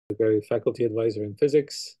faculty advisor in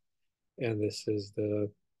physics, and this is the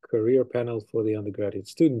career panel for the undergraduate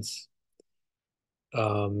students.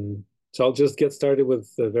 So I'll just get started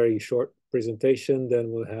with a very short presentation,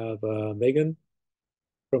 then we'll have Megan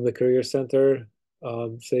from the Career Center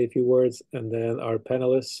say a few words, and then our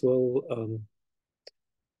panelists will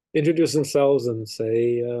introduce themselves and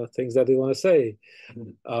say things that they want to say.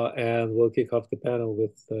 And we'll kick off the panel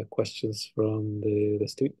with questions from the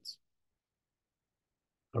students.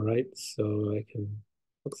 All right, so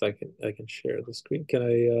looks like I can share the screen. Can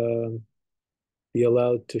I be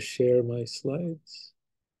allowed to share my slides,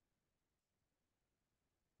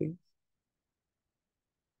 please?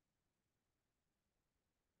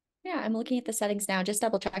 Yeah, I'm looking at the settings now, just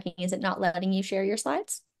double checking. Is it not letting you share your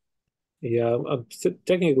slides? Yeah, I'm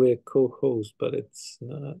technically a co-host, but it's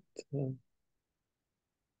not.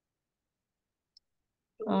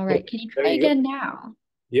 All right, can you There try you go. again now?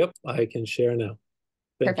 Yep, I can share now.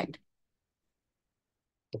 Thank Perfect.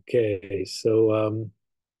 you. Okay, so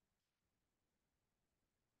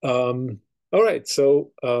all right,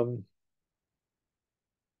 so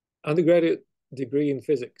undergraduate degree in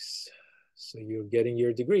physics. So you're getting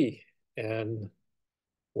your degree, and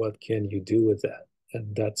what can you do with that?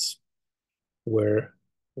 And that's where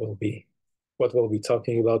what we'll be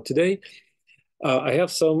talking about today. I have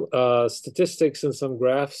some statistics and some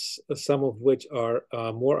graphs, some of which are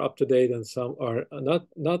more up to date, and some are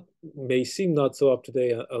not may seem not so up to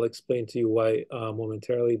date. I'll explain to you why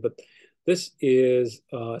momentarily. But this is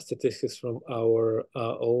statistics from our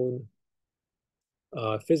own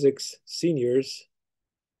physics seniors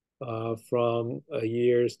from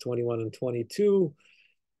years 21 and 22.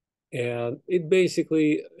 And it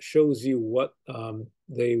basically shows you what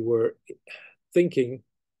they were thinking,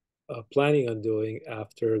 planning on doing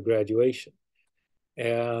after graduation.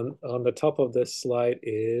 And on the top of this slide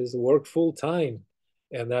is work full time.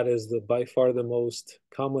 And that is by far the most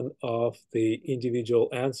common of the individual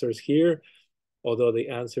answers here. Although the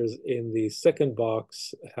answers in the second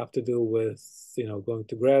box have to do with, going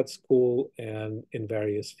to grad school and in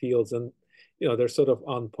various fields. And, they're sort of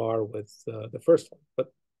on par with the first one.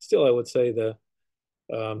 But still, I would say the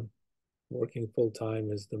working full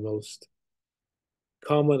time is the most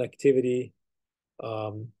common activity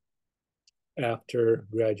after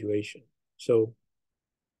graduation. So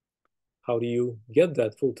how do you get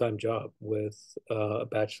that full-time job with a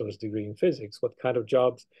bachelor's degree in physics? What kind of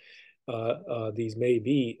jobs these may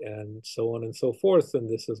be, and so on and so forth. And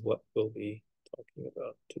this is what we'll be talking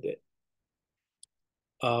about today.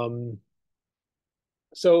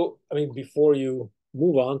 So, I mean, before you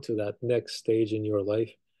move on to that next stage in your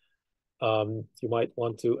life, you might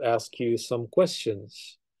want to ask you some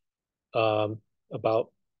questions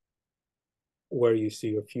about where you see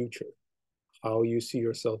your future, how you see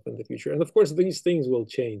yourself in the future. And of course, these things will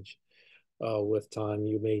change with time.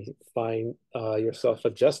 You may find yourself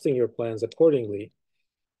adjusting your plans accordingly,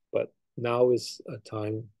 but now is a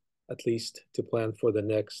time at least to plan for the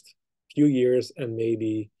next few years and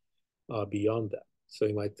maybe beyond that. So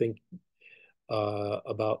you might think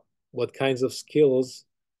about what kinds of skills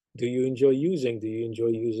do you enjoy using? Do you enjoy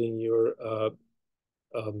using your, I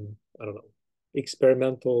don't know,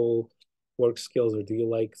 experimental work skills, or do you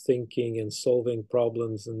like thinking and solving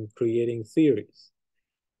problems and creating theories?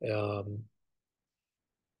 And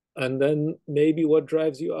then maybe what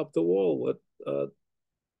drives you up the wall, what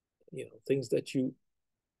things that you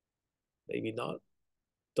maybe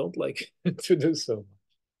don't like to do so much.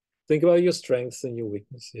 Think about your strengths and your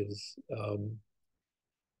weaknesses.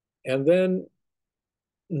 And then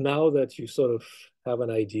now that you sort of have an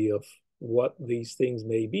idea of what these things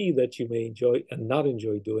may be that you may enjoy and not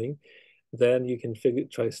enjoy doing, then you can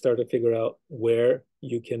start to figure out where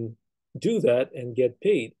you can do that and get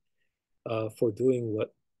paid for doing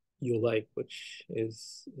what you like, which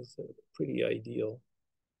is a pretty ideal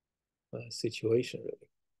situation, really.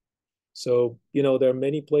 So, there are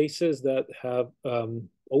many places that have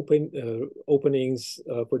openings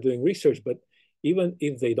for doing research, but even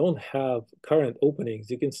if they don't have current openings,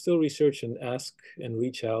 you can still research and ask and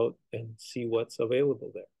reach out and see what's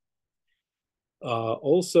available there.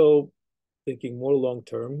 Also, thinking more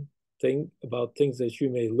long-term, think about things that you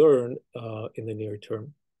may learn in the near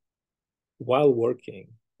term while working,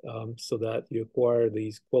 so that you acquire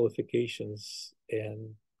these qualifications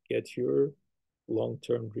and get your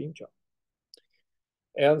long-term dream job.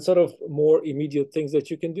 And sort of more immediate things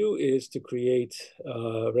that you can do is to create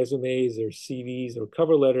resumes or CVs or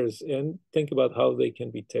cover letters, and think about how they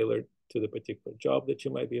can be tailored to the particular job that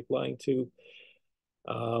you might be applying to.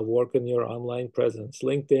 Work on your online presence,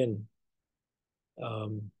 LinkedIn,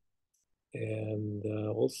 and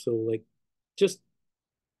also just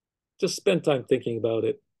just spend time thinking about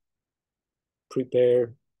it.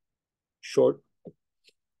 Prepare short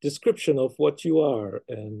description of what you are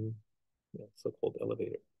and so-called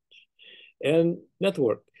elevator. And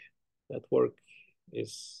networking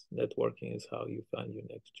is how you find your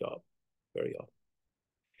next job very often.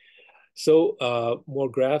 So more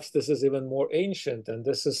graphs. This is even more ancient, and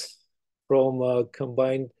this is from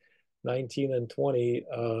combined 19 and 20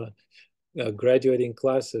 graduating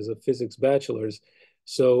classes of physics bachelors.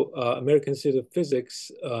 So American Institute of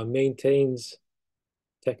Physics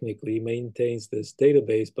technically maintains this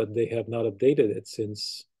database, but they have not updated it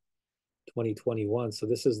since 2021. So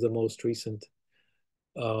this is the most recent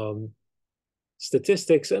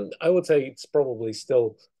statistics, and I would say it's probably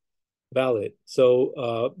still valid.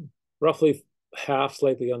 So roughly half,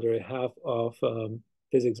 slightly under a half of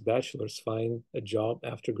physics bachelors find a job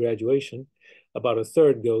after graduation. About a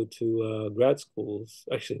third go to grad schools.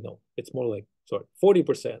 Actually, no, it's more like, sorry,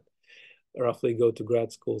 40% roughly go to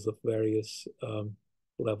grad schools of various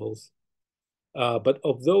levels. But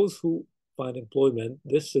of those who find employment,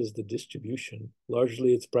 this is the distribution.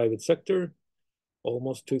 Largely it's private sector,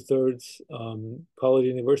 almost 2/3 college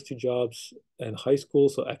university jobs and high school.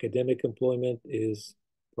 So academic employment is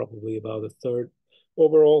probably about a third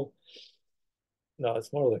overall. No,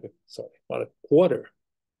 it's more like about a quarter.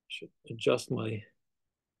 I should adjust my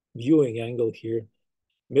viewing angle here.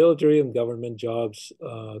 Military and government jobs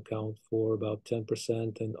account for about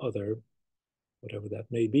 10% and other, whatever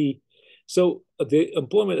that may be. So the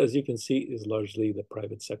employment, as you can see, is largely the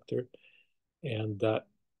private sector. And that,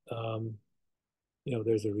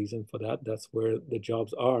 there's a reason for that. That's where the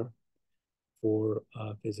jobs are for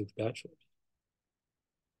physics bachelors.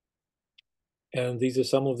 And these are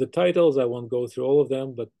some of the titles. I won't go through all of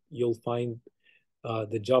them, but you'll find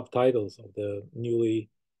the job titles of the newly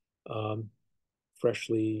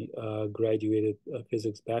freshly graduated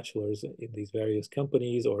physics bachelors in these various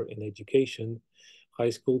companies or in education.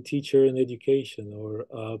 High school teacher in education, or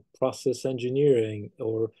process engineering,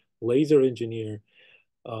 or laser engineer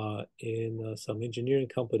in some engineering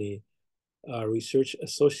company, research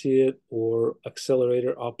associate or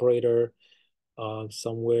accelerator operator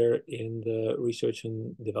somewhere in the research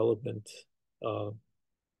and development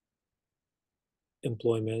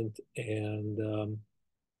employment, and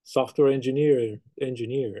software engineer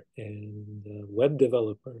and web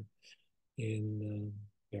developer in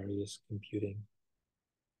various computing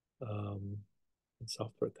and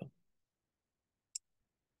software companies.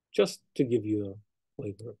 Just to give you a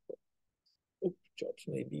flavor of jobs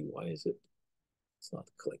maybe. Why is it? It's not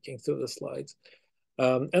clicking through the slides.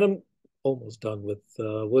 And I'm almost done with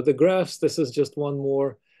the graphs. This is just one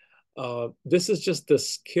more. This is just the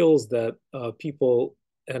skills that people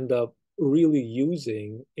end up really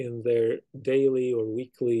using in their daily or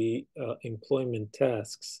weekly employment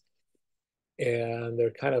tasks. And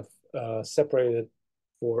they're kind of separated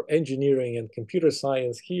for engineering and computer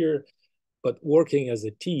science here, but working as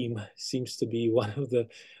a team seems to be one of the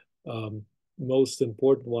most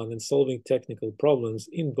important one in solving technical problems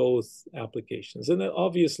in both applications. And then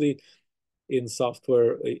obviously in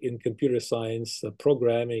software, in computer science,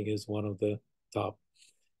 programming is one of the top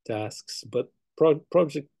tasks, but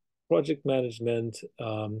project management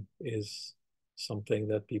is something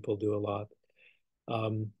that people do a lot.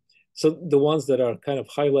 So the ones that are kind of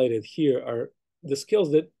highlighted here are the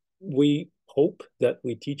skills that we hope that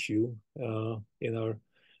we teach you in our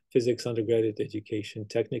physics undergraduate education.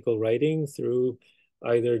 Technical writing through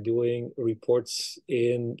either doing reports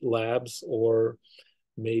in labs or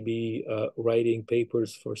maybe writing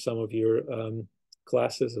papers for some of your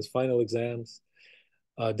classes as final exams.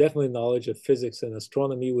 Definitely knowledge of physics and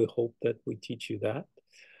astronomy. We hope that we teach you that,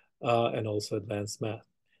 and also advanced math.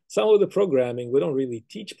 Some of the programming, we don't really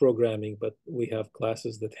teach programming, but we have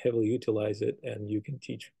classes that heavily utilize it, and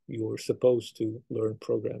you're supposed to learn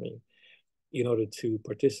programming in order to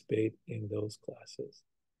participate in those classes.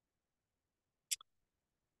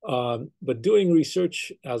 But doing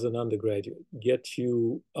research as an undergraduate gets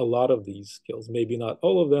you a lot of these skills. Maybe not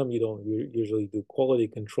all of them. You don't usually do quality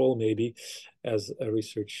control maybe as a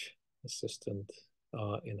research assistant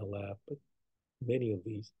in a lab, but many of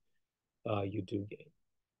these you do gain.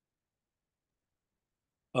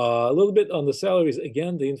 A little bit on the salaries.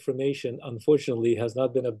 Again, the information, unfortunately, has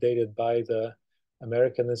not been updated by the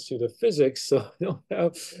American Institute of Physics, so I don't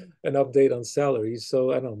have an update on salaries.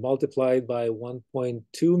 So I don't know, multiplied by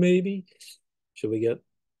 1.2 maybe. Should we get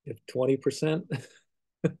 20%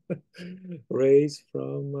 raise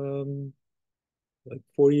from like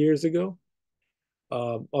 4 years ago?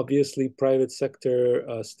 Obviously, private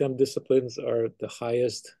sector STEM disciplines are the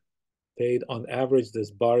highest paid on average.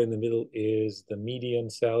 This bar in the middle is the median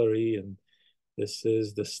salary, and this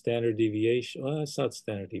is the standard deviation. Well, it's not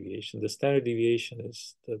standard deviation. The standard deviation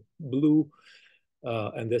is the blue,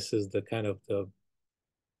 and this is the kind of the,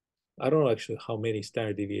 I don't know actually how many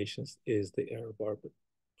standard deviations is the error bar, but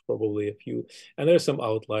probably a few. And there's some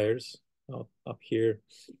outliers up here.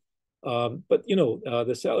 But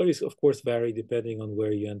the salaries, of course, vary depending on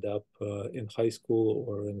where you end up in high school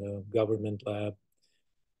or in a government lab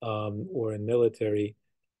or in military.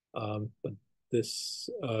 But this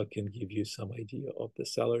can give you some idea of the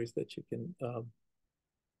salaries that you can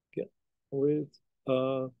get with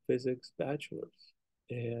physics bachelors.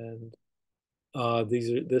 And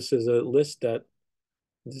this is a list that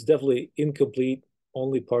is definitely incomplete,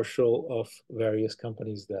 only partial, of various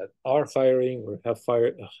companies that are hiring or have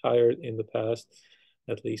hired in the past,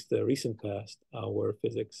 at least the recent past, were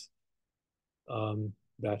physics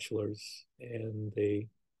bachelors, and they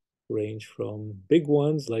range from big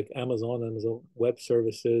ones like Amazon Web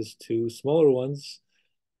Services to smaller ones,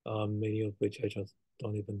 many of which I just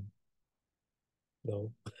don't even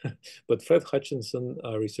know. But Fred Hutchinson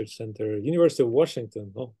Research Center, University of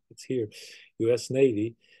Washington, oh, it's here, US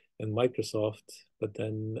Navy, and Microsoft. But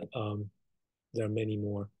then there are many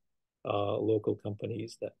more local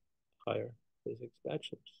companies that hire physics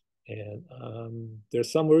bachelors. And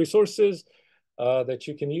there's some resources that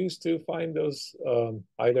you can use to find those,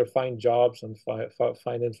 either find jobs and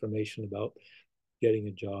find information about getting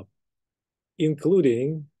a job,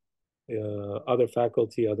 including other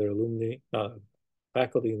faculty, other alumni,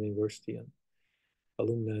 faculty in the university, and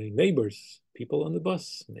alumni neighbors, people on the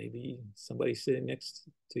bus. Maybe somebody sitting next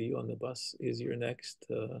to you on the bus is your next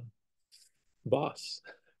boss.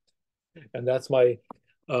 And that's my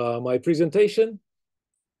my presentation.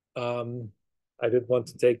 I didn't want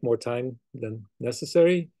to take more time than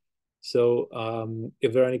necessary. So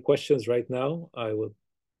if there are any questions right now, I would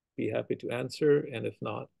be happy to answer. And if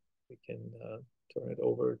not, we can turn it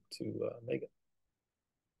over to Megan.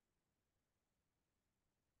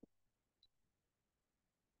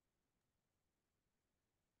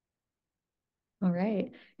 All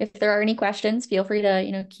right. If there are any questions, feel free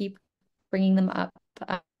to, keep bringing them up.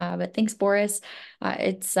 But thanks, Boris.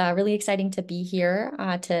 It's really exciting to be here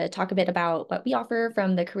to talk a bit about what we offer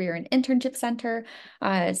from the Career and Internship Center.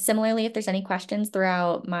 Similarly, if there's any questions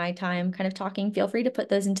throughout my time kind of talking, feel free to put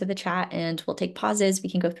those into the chat and we'll take pauses. We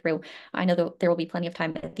can go through. I know that there will be plenty of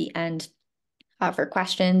time at the end for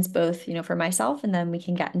questions, both, for myself, and then we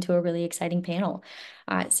can get into a really exciting panel.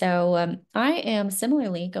 So I am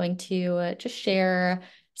similarly going to just share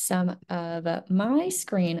some of my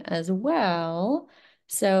screen as well.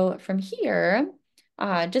 So from here,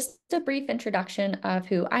 just a brief introduction of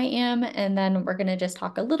who I am, and then we're going to just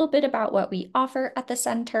talk a little bit about what we offer at the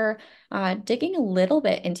center, digging a little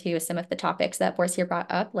bit into some of the topics that Boris here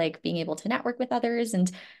brought up, like being able to network with others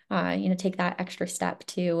and take that extra step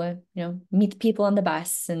to, meet the people on the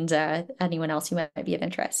bus and anyone else who might be of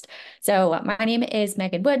interest. So my name is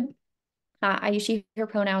Megan Wood. I use she, her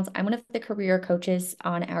pronouns. I'm one of the career coaches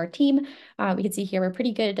on our team. We can see here we're a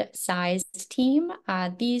pretty good sized team.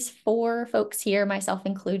 These 4 folks here, myself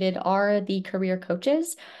included, are the career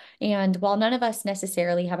coaches. And while none of us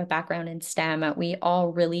necessarily have a background in STEM, we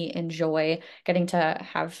all really enjoy getting to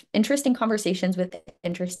have interesting conversations with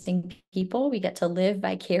interesting people. We get to live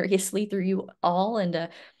vicariously through you all and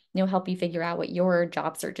help you figure out what your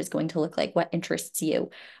job search is going to look like, what interests you.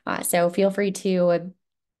 So feel free to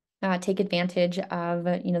take advantage of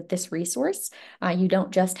this resource. You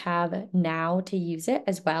don't just have now to use it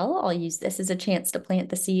as well. I'll use this as a chance to plant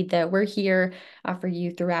the seed that we're here for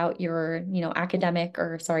you throughout your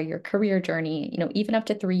your career journey, even up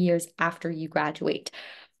to 3 years after you graduate.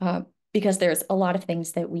 Because there's a lot of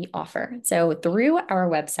things that we offer. So through our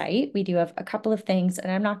website, we do have a couple of things,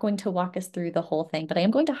 and I'm not going to walk us through the whole thing, but I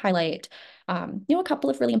am going to highlight, a couple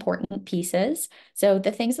of really important pieces. So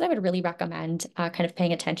the things that I would really recommend kind of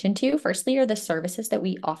paying attention to, firstly, are the services that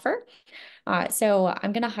we offer. So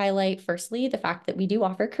I'm going to highlight, firstly, the fact that we do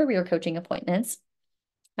offer career coaching appointments.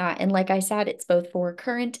 And like I said, it's both for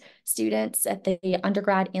current students at the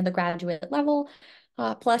undergrad and the graduate level,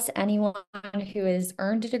 plus anyone who has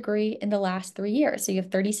earned a degree in the last 3 years. So you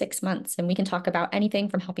have 36 months, and we can talk about anything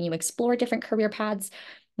from helping you explore different career paths.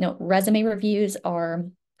 Resume reviews are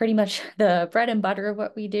pretty much the bread and butter of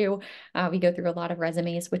what we do. We go through a lot of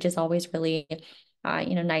resumes, which is always really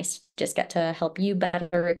nice. Just get to help you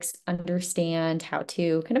better understand how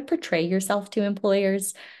to kind of portray yourself to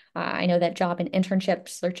employers. I know that job and internship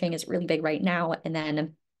searching is really big right now. And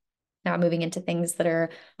then now moving into things that are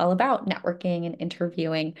all about networking and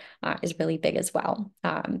interviewing is really big as well.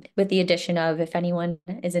 With the addition of if anyone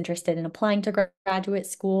is interested in applying to graduate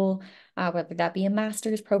school, whether that be a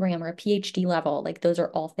master's program or a PhD level, like those are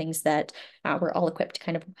all things that we're all equipped to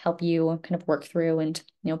kind of help you kind of work through and,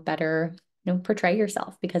 better, portray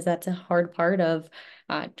yourself, because that's a hard part of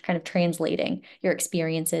kind of translating your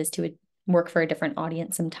experiences to work for a different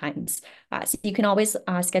audience sometimes. So you can always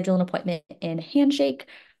schedule an appointment in Handshake.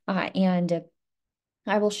 And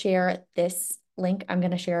I will share this link. I'm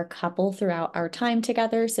going to share a couple throughout our time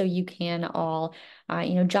together, so you can all,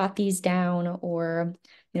 jot these down or,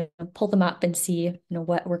 pull them up and see,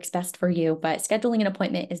 what works best for you. But scheduling an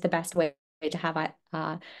appointment is the best way to have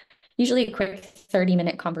usually a quick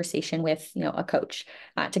 30-minute conversation with, a coach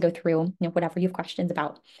to go through, whatever you have questions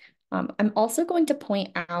about. I'm also going to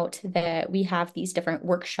point out that we have these different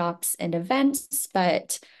workshops and events,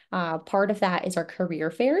 but part of that is our career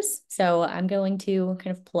fairs. So I'm going to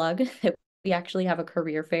kind of plug that we actually have a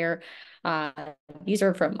career fair. Uh, these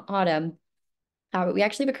are from autumn. We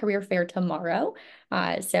actually have a career fair tomorrow.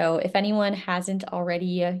 So if anyone hasn't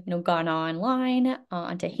already, gone online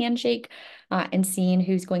onto Handshake and seen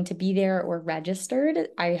who's going to be there or registered,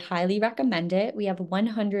 I highly recommend it. We have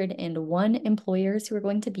 101 employers who are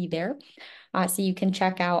going to be there. So you can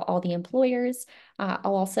check out all the employers.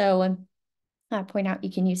 I'll also point out you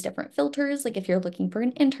can use different filters, like if you're looking for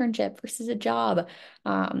an internship versus a job.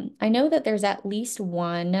 I know that there's at least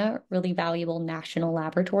one really valuable national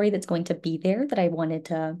laboratory that's going to be there that I wanted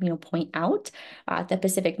to, point out. The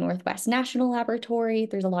Pacific Northwest National Laboratory.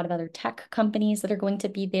 There's a lot of other tech companies that are going to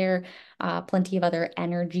be there, plenty of other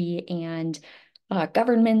energy and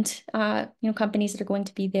government, companies that are going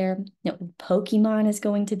to be there. Pokemon is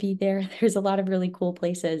going to be there. There's a lot of really cool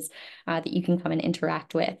places that you can come and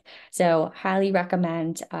interact with. So highly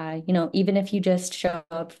recommend, even if you just show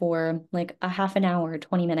up for like a half an hour,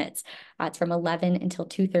 20 minutes, it's from 11 until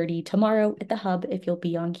 2:30 tomorrow at the Hub if you'll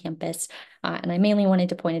be on campus. And I mainly wanted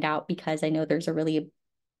to point it out because I know there's a really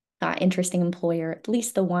interesting employer, at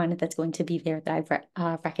least the one that's going to be there that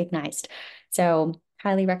I've recognized. So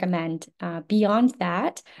highly recommend. Beyond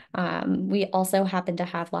that, we also happen to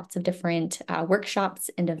have lots of different workshops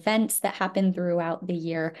and events that happen throughout the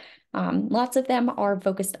year. Lots of them are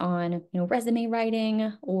focused on, resume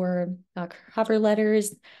writing or cover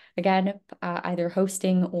letters. Again, either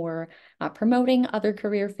hosting or promoting other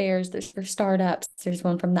career fairs. There's for startups. There's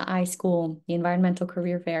one from the iSchool, the Environmental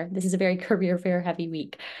Career Fair. This is a very career fair heavy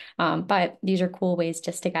week. But these are cool ways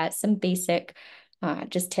just to get some basic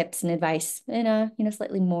just tips and advice in a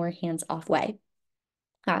slightly more hands-off way.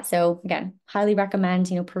 So again, highly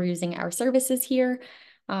recommend perusing our services here.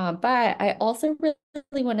 But I also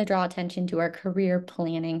really want to draw attention to our career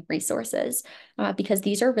planning resources because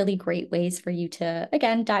these are really great ways for you to,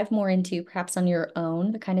 again, dive more into perhaps on your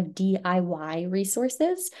own, the kind of DIY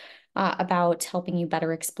resources about helping you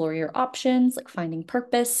better explore your options, like finding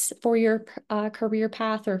purpose for your career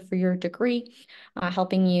path or for your degree,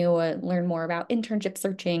 helping you learn more about internship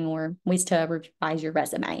searching or ways to revise your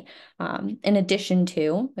resume. In addition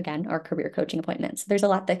to, again, our career coaching appointments. There's a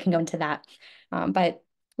lot that can go into that. But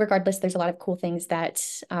regardless, there's a lot of cool things that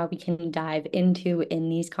we can dive into in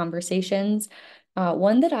these conversations.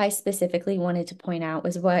 One that I specifically wanted to point out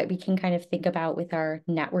was what we can kind of think about with our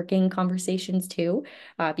networking conversations too,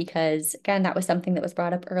 because again, that was something that was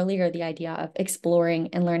brought up earlier, the idea of exploring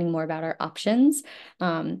and learning more about our options.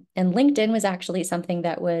 And LinkedIn was actually something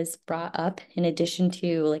that was brought up in addition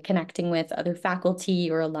to like connecting with other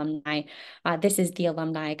faculty or alumni. This is the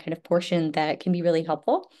alumni kind of portion that can be really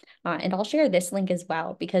helpful. And I'll share this link as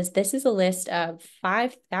well, because this is a list of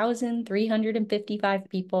 5,355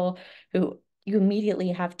 people who you immediately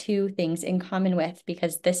have two things in common with,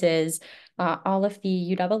 because this is all of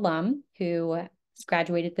the UW alum who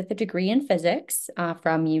graduated with a degree in physics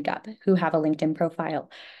from UW who have a LinkedIn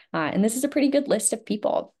profile. And this is a pretty good list of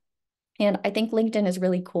people. And I think LinkedIn is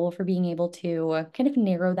really cool for being able to kind of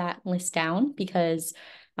narrow that list down, because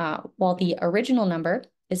while the original number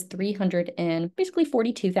is 300 and basically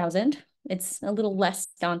 42,000, it's a little less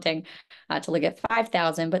daunting to look at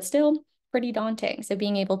 5,000, but still pretty daunting. So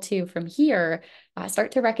being able to, from here,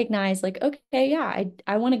 start to recognize like, okay, yeah,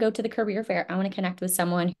 I want to go to the career fair. I want to connect with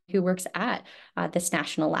someone who works at this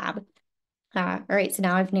national lab. All right, so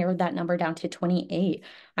now I've narrowed that number down to 28.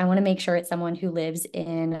 I want to make sure it's someone who lives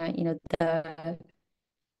in,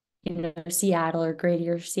 the Seattle or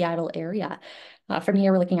greater Seattle area. From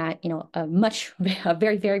here, we're looking at, a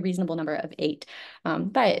very, very reasonable number of 8.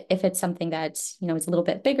 But if it's something that's, is a little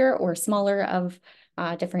bit bigger or smaller of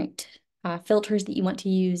different filters that you want to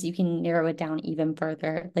use, you can narrow it down even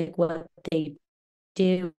further, like what they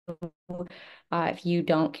do. If you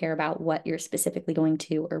don't care about what you're specifically going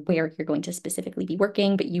to or where you're going to specifically be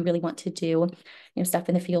working, but you really want to do, stuff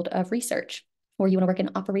in the field of research, or you want to work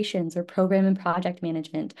in operations or program and project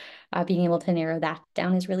management, being able to narrow that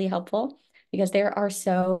down is really helpful because there are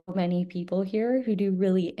so many people here who do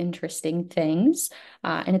really interesting things.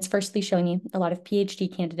 And it's firstly showing you a lot of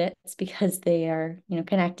PhD candidates because they are,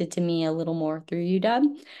 connected to me a little more through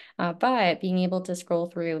UW. But being able to scroll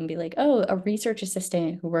through and be like, oh, a research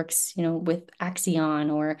assistant who works, with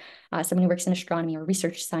Axion, or someone who works in astronomy, or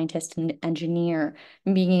research scientist and engineer,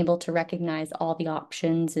 and being able to recognize all the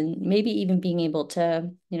options and maybe even being able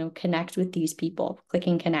to, connect with these people,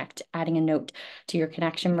 clicking connect, adding a note to your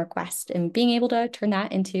connection request, and being able to turn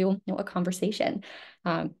that into, a conversation.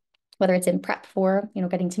 Whether it's in prep for,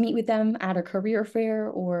 getting to meet with them at a career fair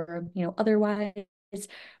or, otherwise,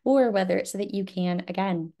 or whether it's so that you can,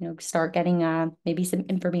 again, start getting maybe some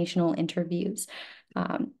informational interviews.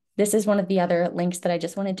 This is one of the other links that I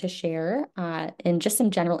just wanted to share and just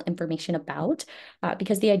some general information about,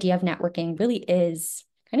 because the idea of networking really is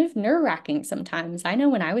kind of nerve-wracking sometimes. I know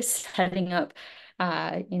when I was setting up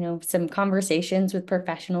some conversations with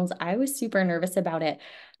professionals, I was super nervous about it.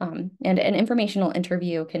 And an informational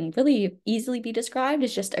interview can really easily be described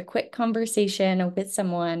as just a quick conversation with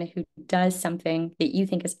someone who does something that you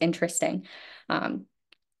think is interesting. And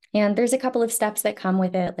there's a couple of steps that come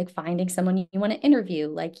with it, like finding someone you want to interview,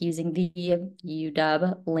 like using the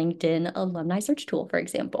UW LinkedIn alumni search tool, for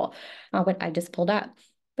example, what I just pulled up.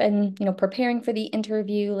 And, preparing for the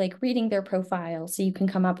interview, like reading their profile so you can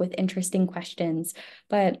come up with interesting questions.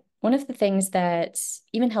 But one of the things that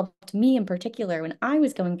even helped me in particular when I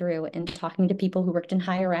was going through and talking to people who worked in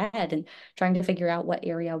higher ed and trying to figure out what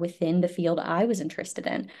area within the field I was interested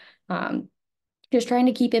in, just trying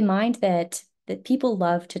to keep in mind that people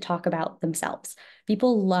love to talk about themselves.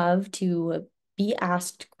 People love to be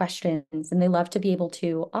asked questions, and they love to be able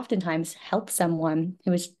to oftentimes help someone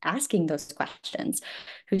who is asking those questions,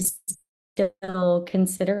 who's still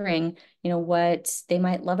considering, what they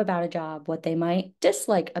might love about a job, what they might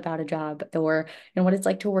dislike about a job, or what it's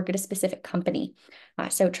like to work at a specific company.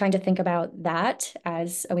 So trying to think about that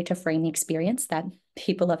as a way to frame the experience that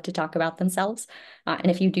people love to talk about themselves. And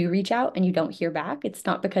if you do reach out and you don't hear back, it's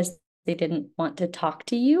not because they didn't want to talk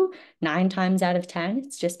to you. 9 times out of 10,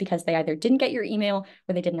 it's just because they either didn't get your email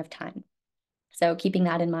or they didn't have time. So keeping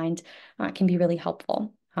that in mind can be really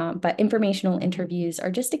helpful. But informational interviews are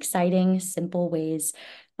just exciting, simple ways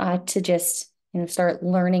to just start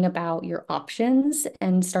learning about your options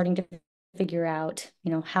and starting to figure out,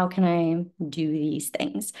 how can I do these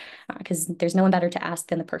things? Because there's no one better to ask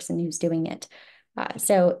than the person who's doing it.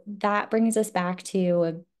 So that brings us back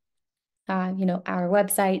to our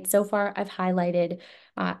website. So far, I've highlighted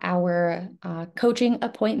our coaching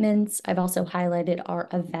appointments. I've also highlighted our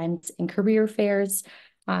events and career fairs,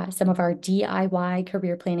 some of our DIY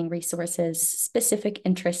career planning resources, specific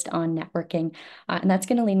interest on networking. And that's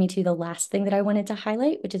going to lead me to the last thing that I wanted to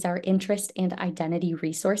highlight, which is our interest and identity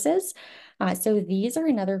resources. So these are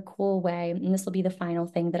another cool way, and this will be the final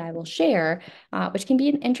thing that I will share, which can be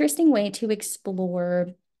an interesting way to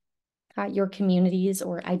explore your communities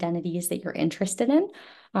or identities that you're interested in.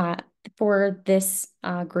 For this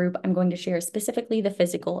group, I'm going to share specifically the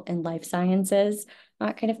physical and life sciences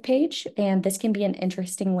kind of page. And this can be an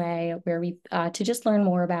interesting way where we to just learn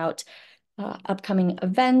more about upcoming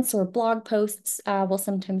events or blog posts, we'll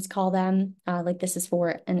sometimes call them. Like this is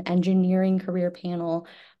for an engineering career panel,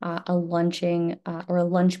 a lunching or a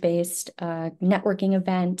lunch-based networking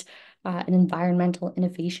event, an environmental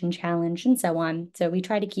innovation challenge, and so on. So we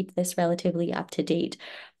try to keep this relatively up to date.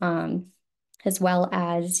 As well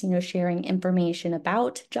as, sharing information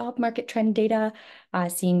about job market trend data,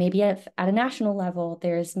 seeing maybe if at a national level,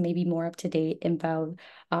 there's maybe more up-to-date info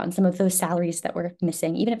on some of those salaries that we're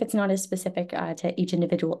missing, even if it's not as specific to each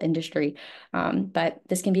individual industry. But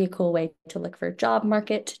this can be a cool way to look for job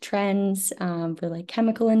market trends for like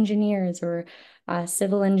chemical engineers or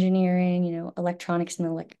civil engineering, electronics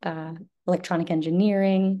and electronic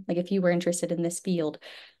engineering. Like if you were interested in this field,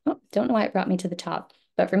 don't know why it brought me to the top.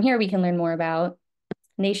 But from here, we can learn more about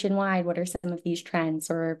nationwide, what are some of these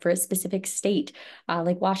trends, or for a specific state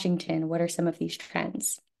like Washington, what are some of these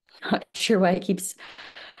trends? Not sure why it keeps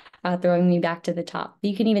throwing me back to the top.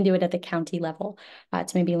 You can even do it at the county level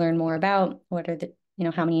to maybe learn more about what are the,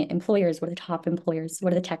 how many employers, what are the top employers,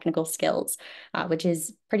 what are the technical skills, which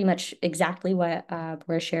is pretty much exactly what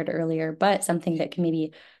Boris shared earlier, but something that can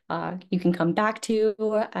maybe you can come back to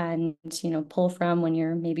and, pull from when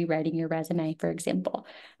you're maybe writing your resume, for example.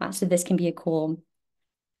 So this can be a cool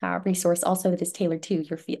resource also that is tailored to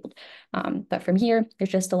your field. But from here, there's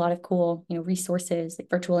just a lot of cool, resources, like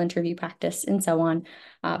virtual interview practice and so on.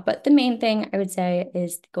 But the main thing I would say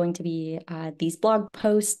is going to be these blog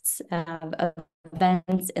posts of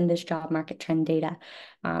events in this job market trend data.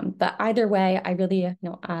 But either way, I really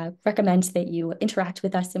recommend that you interact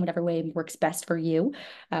with us in whatever way works best for you,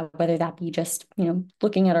 whether that be just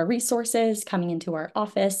looking at our resources, coming into our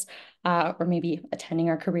office, or maybe attending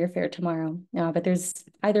our career fair tomorrow. But there's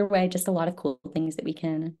either way just a lot of cool things that we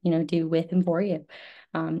can do with and for you.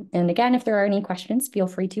 And again, if there are any questions, feel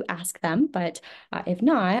free to ask them. But if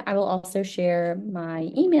not, I will also share my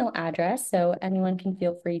email address so anyone can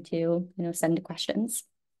feel free to send questions.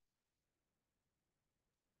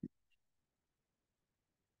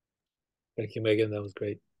 Thank you, Megan. That was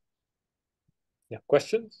great. Yeah,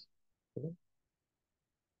 questions?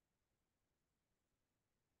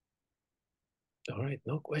 All right,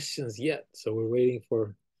 no questions yet. So we're waiting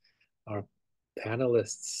for our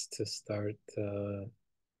panelists to start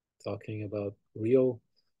talking about real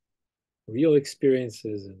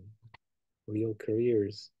experiences and real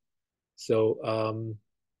careers. So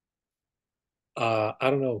I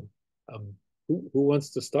don't know. Who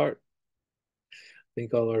wants to start? I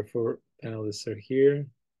think all our four panelists are here.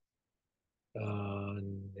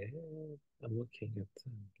 I'm looking at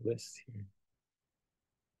the list here.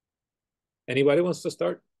 Anybody wants to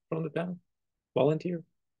start from the panel? Volunteer?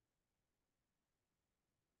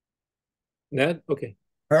 Ned? Okay.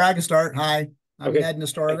 Or I can start. Hi, I'm Okay. Ned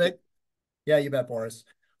Nestorovic. Yeah, you bet, Boris.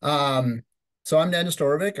 So I'm Ned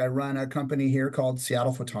Nestorovic. I run a company here called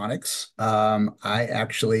Seattle Photonics. I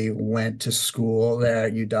actually went to school there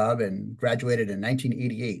at UW and graduated in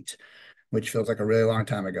 1988, which feels like a really long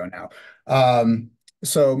time ago now.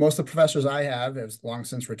 So most of the professors I have long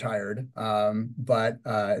since retired, but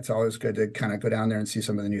it's always good to kind of go down there and see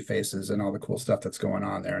some of the new faces and all the cool stuff that's going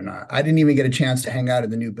on there. And I didn't even get a chance to hang out in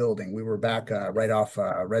the new building. We were back right off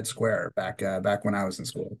Red Square back when I was in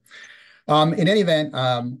school. In any event,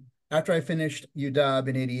 after I finished UW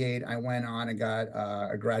in '88, I went on and got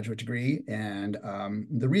a graduate degree. And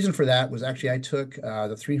the reason for that was actually I took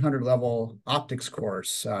the 300 level optics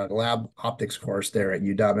course, the lab optics course there at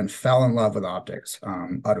UW, and fell in love with optics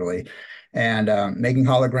utterly. And making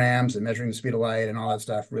holograms and measuring the speed of light and all that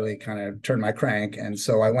stuff really kind of turned my crank. And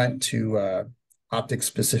so I went to optics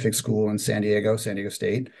specific school in San Diego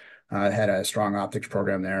State. Had a strong optics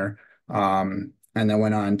program there. And then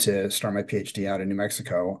went on to start my PhD out in New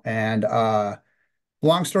Mexico. And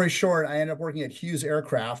long story short, I ended up working at Hughes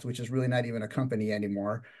Aircraft, which is really not even a company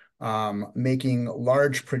anymore, making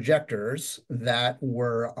large projectors that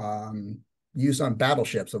were used on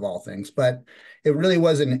battleships of all things. But it really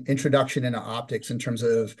was an introduction into optics in terms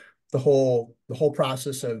of the whole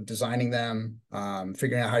process of designing them,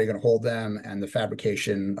 figuring out how you're going to hold them, and the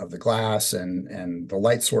fabrication of the glass and the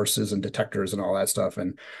light sources and detectors and all that stuff.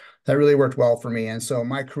 And that really worked well for me. And so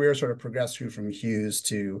my career sort of progressed through from Hughes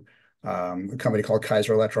to a company called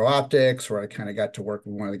Kaiser Electro-Optics, where I kind of got to work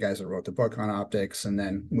with one of the guys that wrote the book on optics, and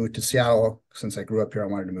then moved to Seattle. Since I grew up here, I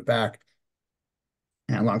wanted to move back.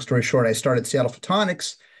 And long story short, I started Seattle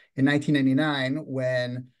Photonics in 1999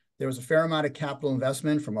 when there was a fair amount of capital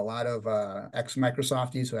investment from a lot of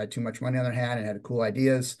ex-Microsofties who had too much money on their hand and had cool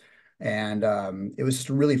ideas. And it was just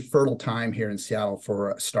a really fertile time here in Seattle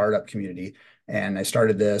for a startup community. And I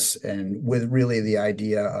started this and with really the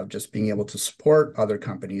idea of just being able to support other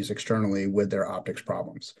companies externally with their optics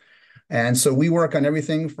problems. And so we work on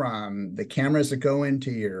everything from the cameras that go into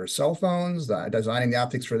your cell phones, designing the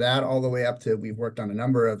optics for that, all the way up to we've worked on a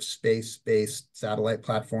number of space-based satellite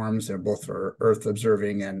platforms. They're both for Earth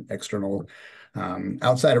observing and external,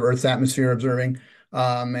 outside of Earth's atmosphere observing.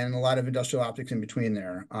 And a lot of industrial optics in between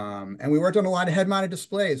there. And we worked on a lot of head-mounted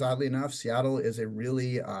displays. Oddly enough, Seattle is a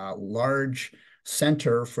really large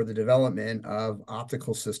center for the development of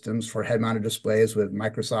optical systems for head-mounted displays, with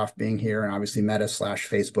Microsoft being here and obviously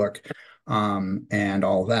Meta/Facebook and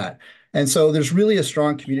all of that. And so there's really a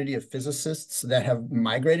strong community of physicists that have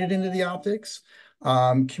migrated into the optics.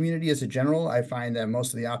 Community as a general, I find that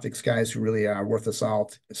most of the optics guys who really are worth the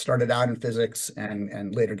salt started out in physics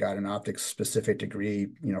and later got an optics specific degree,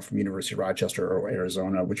 from University of Rochester or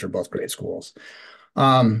Arizona, which are both great schools.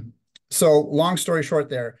 So long story short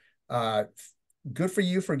there, good for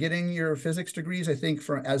you for getting your physics degrees. I think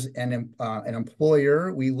as an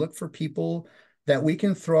employer, we look for people that we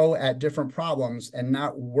can throw at different problems and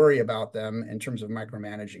not worry about them in terms of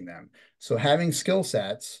micromanaging them. So having skill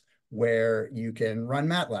sets where you can run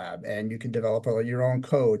MATLAB and you can develop your own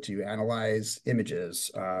code to analyze images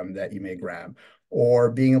that you may grab, or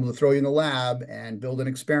being able to throw you in the lab and build an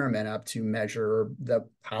experiment up to measure the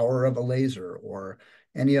power of a laser, or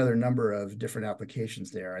any other number of different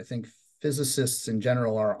applications there. I think physicists in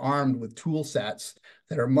general are armed with tool sets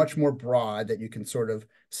that are much more broad, that you can sort of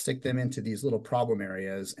stick them into these little problem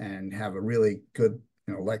areas and have a really good,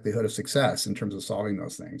 likelihood of success in terms of solving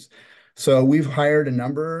those things. So we've hired a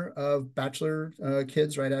number of bachelor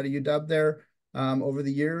kids right out of UW there over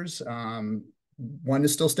the years. One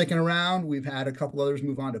is still sticking around. We've had a couple others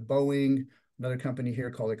move on to Boeing, another company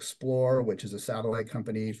here called Explore, which is a satellite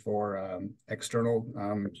company for external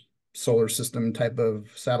solar system type of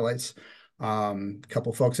satellites. A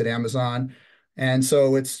couple folks at Amazon. And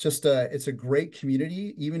so it's a great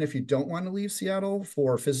community, even if you don't want to leave Seattle,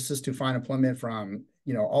 for physicists to find employment from,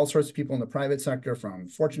 all sorts of people in the private sector, from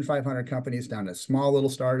Fortune 500 companies down to small little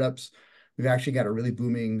startups. We've actually got a really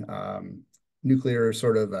booming nuclear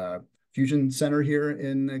sort of fusion center here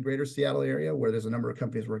in the greater Seattle area, where there's a number of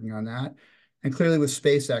companies working on that. And clearly with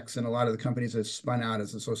SpaceX and a lot of the companies that spun out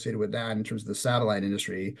as associated with that in terms of the satellite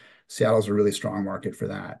industry, Seattle's a really strong market for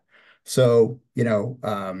that. So,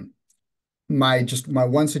 my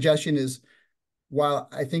one suggestion is, while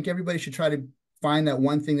I think everybody should try to find that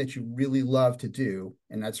one thing that you really love to do,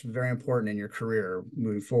 and that's very important in your career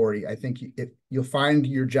moving forward, I think you'll find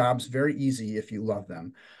your jobs very easy if you love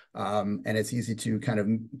them. And it's easy to kind of,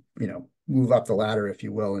 move up the ladder, if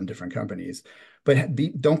you will, in different companies. But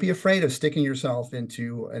don't be afraid of sticking yourself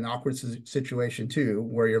into an awkward situation too,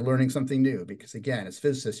 where you're learning something new. Because again, as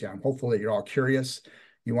physicists, I'm hopeful that you're all curious.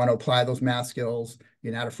 You want to apply those math skills.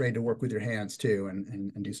 You're not afraid to work with your hands too,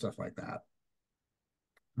 and do stuff like that.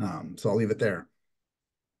 So I'll leave it there.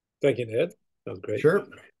 Thank you, Ned. That was great. Sure.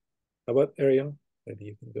 How about Arielle? Maybe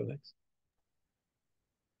you can go next.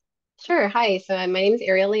 Sure. Hi. So my name is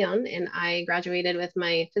Arielle Leon, and I graduated with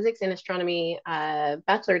my physics and astronomy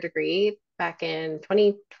bachelor degree back in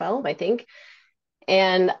 2012, I think.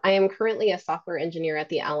 And I am currently a software engineer at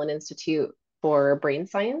the Allen Institute for Brain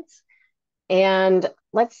Science. And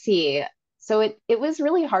let's see. So it was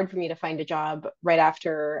really hard for me to find a job right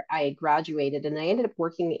after I graduated, and I ended up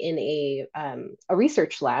working in a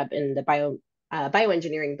research lab in the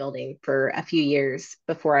bioengineering building for a few years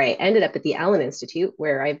before I ended up at the Allen Institute,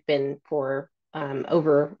 where I've been for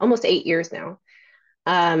over almost 8 years now.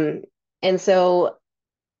 And so,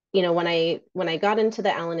 when I got into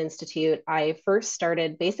the Allen Institute, I first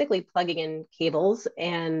started basically plugging in cables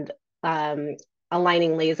and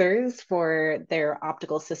aligning lasers for their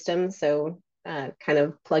optical systems. So kind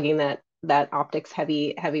of plugging that optics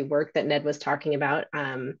heavy work that Ned was talking about.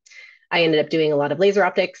 I ended up doing a lot of laser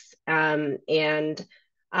optics, but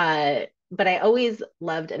I always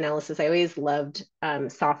loved analysis. I always loved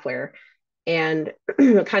software, and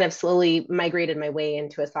kind of slowly migrated my way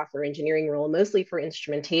into a software engineering role, mostly for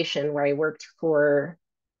instrumentation, where I worked for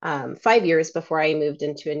 5 years before I moved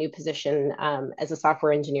into a new position as a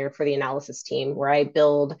software engineer for the analysis team, where I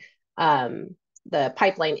build the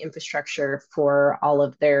pipeline infrastructure for all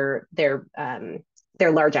of their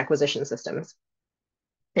large acquisition systems.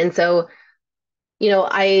 And so,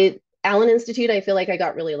 Allen Institute, I feel like I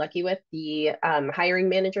got really lucky with. The hiring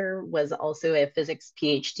manager was also a physics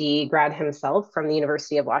PhD grad himself from the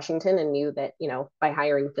University of Washington, and knew that, by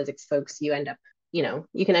hiring physics folks, you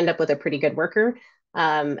can end up with a pretty good worker.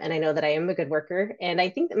 And I know that I am a good worker. And I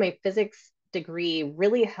think that my physics degree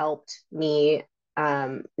really helped me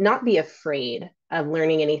not be afraid of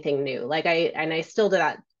learning anything new. I still do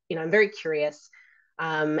that. I'm very curious.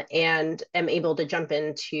 And am able to jump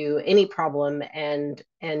into any problem and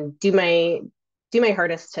do my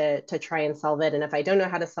hardest to try and solve it. And if I don't know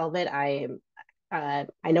how to solve it, I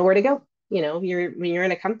know where to go. When you're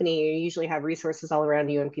in a company, you usually have resources all around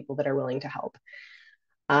you and people that are willing to help.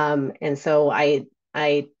 And so I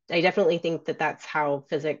definitely think that that's how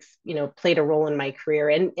physics, played a role in my career,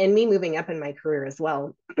 and me moving up in my career as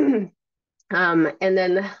well. And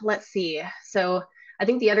then let's see. So I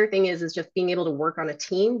think the other thing is just being able to work on a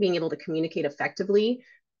team, being able to communicate effectively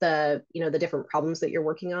the different problems that you're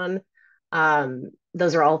working on.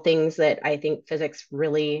 Those are all things that I think physics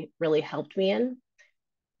really, really helped me in.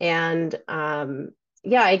 And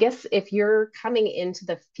yeah, I guess if you're coming into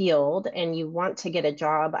the field and you want to get a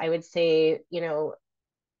job, I would say,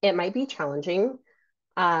 it might be challenging,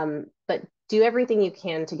 but do everything you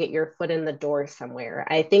can to get your foot in the door somewhere.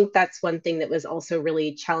 I think that's one thing that was also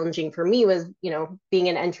really challenging for me was, being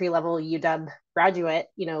an entry-level UW graduate,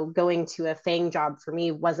 going to a FANG job for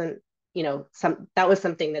me wasn't, that was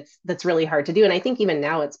something that's really hard to do. And I think even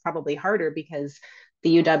now it's probably harder because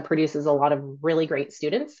the UW produces a lot of really great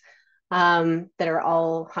students that are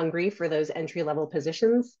all hungry for those entry-level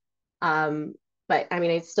positions. But I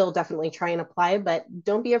mean, I still definitely try and apply, but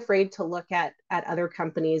don't be afraid to look at other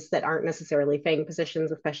companies that aren't necessarily paying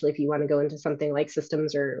positions, especially if you want to go into something like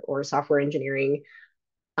systems or software engineering.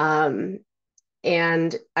 Um,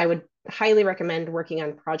 and I would highly recommend working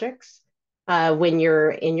on projects when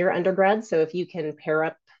you're in your undergrad. So if you can pair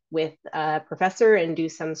up with a professor and do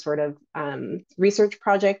some sort of research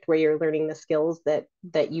project where you're learning the skills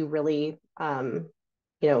that you really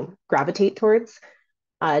gravitate towards,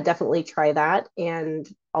 definitely try that. And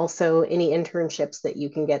also any internships that you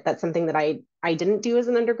can get. That's something that I didn't do as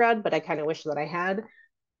an undergrad, but I kind of wish that I had.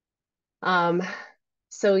 Um,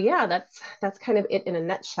 so yeah, that's kind of it in a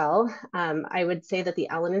nutshell. I would say that the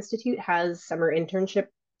Allen Institute has summer internship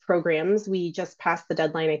programs. We just passed the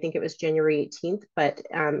deadline. I think it was January 18th, but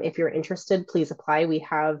if you're interested, please apply. We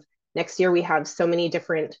have next year, we have so many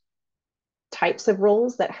different types of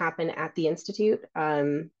roles that happen at the Institute.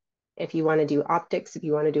 If you want to do optics, if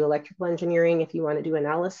you want to do electrical engineering, if you want to do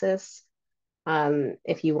analysis,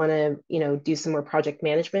 if you want to, do some more project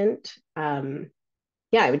management,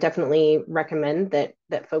 yeah, I would definitely recommend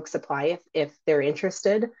that folks apply if they're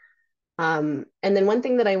interested. And then one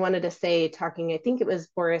thing that I wanted to say, I think it was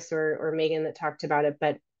Boris or Megan that talked about it,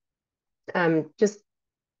 but just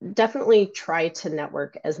definitely try to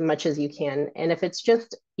network as much as you can. And if it's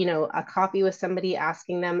just, a coffee with somebody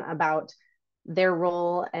asking them about their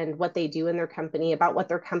role and what they do in their company, about what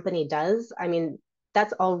their company does, I mean,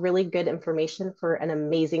 that's all really good information for an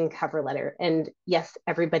amazing cover letter. And yes,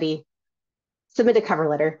 everybody submit a cover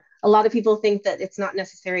letter. A lot of people think that it's not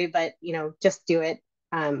necessary, but just do it.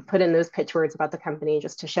 Put in those pitch words about the company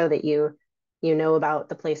just to show that you know about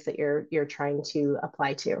the place that you're trying to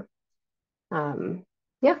apply to.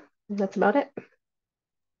 Yeah, that's about it.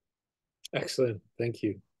 Excellent. Thank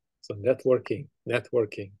you. So networking,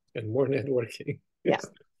 and more networking. Yeah.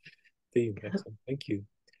 Theme. Excellent. Thank you.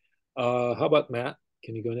 How about Matt?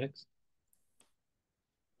 Can you go next?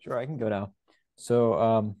 Sure, I can go now.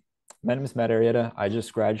 So my name is Matt Arielle. I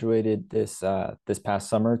just graduated this past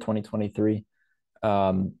summer, 2023.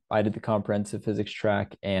 I did the comprehensive physics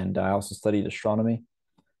track, and I also studied astronomy.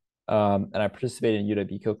 And I participated in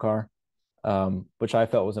UW EcoCar, which I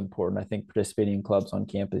felt was important. I think participating in clubs on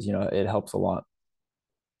campus, it helps a lot.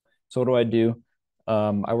 So what do I do?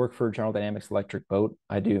 I work for General Dynamics Electric Boat.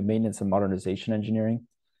 I do maintenance and modernization engineering.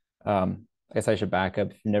 I guess I should back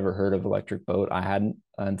up. If you've never heard of Electric Boat, I hadn't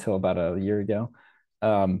until about a year ago.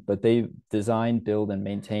 But they design, build, and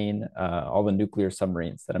maintain all the nuclear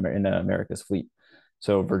submarines that are in America's fleet.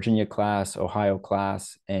 So Virginia class, Ohio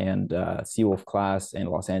class, and Seawolf class, and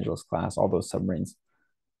Los Angeles class, all those submarines.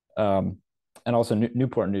 And also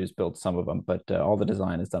Newport News builds some of them, but all the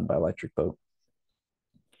design is done by Electric Boat.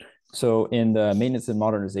 So in the maintenance and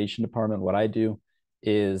modernization department, what I do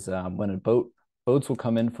is when boats will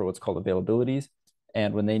come in for what's called availabilities.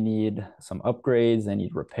 And when they need some upgrades, they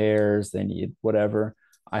need repairs, they need whatever,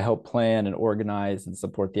 I help plan and organize and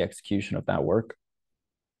support the execution of that work.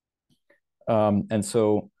 And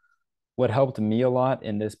so what helped me a lot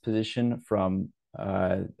in this position from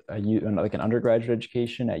like an undergraduate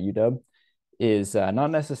education at UW is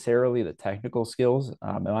not necessarily the technical skills.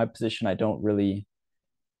 In my position,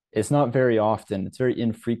 it's not very often, it's very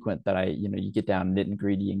infrequent that you get down nit and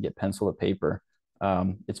gritty and get pencil to paper.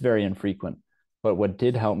 It's very infrequent. But what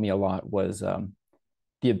did help me a lot was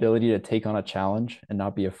the ability to take on a challenge and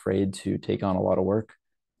not be afraid to take on a lot of work.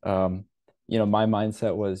 My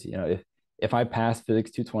mindset was, if I pass Physics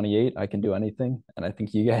 228, I can do anything. And I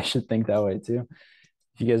think you guys should think that way too.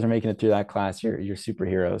 If you guys are making it through that class, you're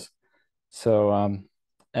superheroes. So, and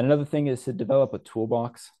another thing is to develop a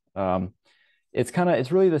toolbox.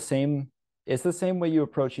 It's really the same. It's the same way you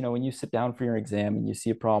approach, when you sit down for your exam and you see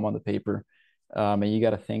a problem on the paper, and you got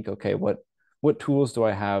to think, okay, what tools do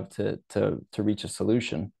I have to reach a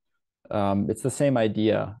solution? It's the same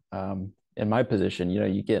idea. In my position,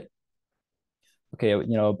 you get, okay,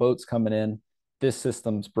 a boat's coming in, this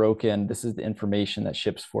system's broken, this is the information that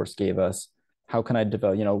Ship's Force gave us. How can I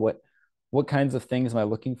develop, what kinds of things am I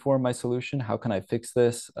looking for in my solution? How can I fix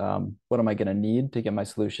this? What am I going to need to get my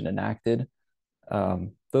solution enacted?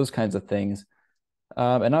 Those kinds of things.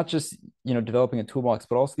 And not just, developing a toolbox,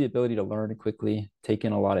 but also the ability to learn quickly, take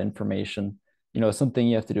in a lot of information. Something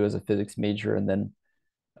you have to do as a physics major. And then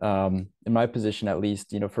in my position, at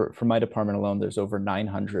least, for my department alone, there's over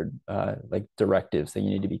 900 like directives that you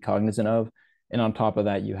need to be cognizant of. And on top of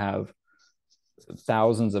that, you have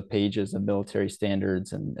thousands of pages of military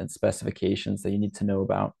standards and specifications that you need to know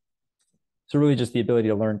about. So really just the ability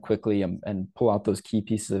to learn quickly and pull out those key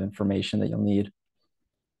pieces of information that you'll need.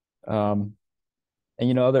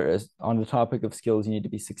 And on the topic of skills, you need to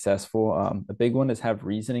be successful. A big one is have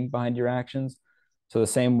reasoning behind your actions. So the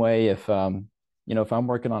same way, if if I'm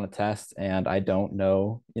working on a test and I don't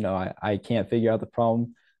know, I can't figure out the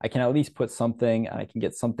problem, I can at least put something, I can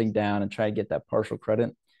get something down and try to get that partial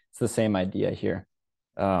credit. It's the same idea here.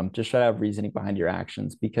 Just try to have reasoning behind your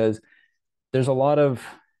actions, because there's a lot of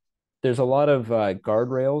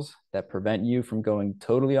guardrails that prevent you from going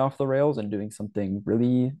totally off the rails and doing something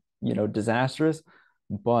really, disastrous.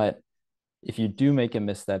 But if you do make a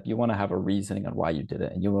misstep, you want to have a reasoning on why you did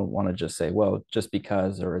it, and you don't want to just say, well, just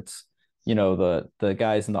because, or it's, the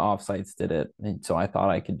guys in the offsites did it, and so I thought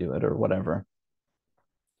I could do it, or whatever.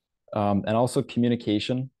 And also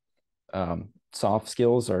communication. Soft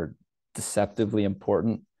skills are deceptively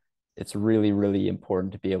important. It's really, really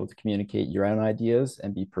important to be able to communicate your own ideas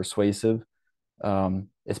and be persuasive,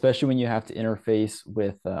 especially when you have to interface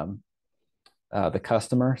with the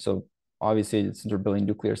customer. So obviously, since we're building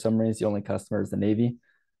nuclear submarines, the only customer is the Navy. It'd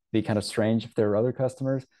be kind of strange if there were other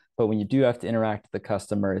customers, but when you do have to interact with the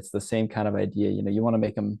customer, it's the same kind of idea. You want to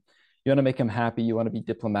make them happy. You want to be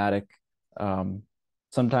diplomatic.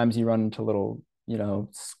 Sometimes you run into little,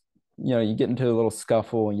 you get into a little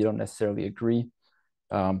scuffle and you don't necessarily agree.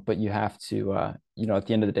 But you have to, at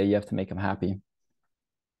the end of the day, you have to make them happy.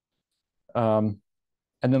 And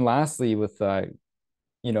then lastly, with,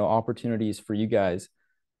 opportunities for you guys,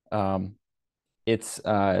 it's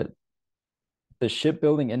the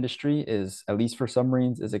shipbuilding industry is, at least for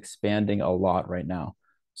submarines, is expanding a lot right now.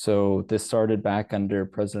 So this started back under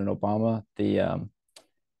President Obama.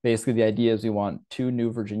 Basically the idea is we want 2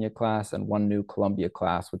 new Virginia class and 1 new Columbia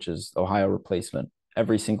class, which is Ohio replacement,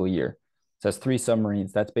 every single year. So that's 3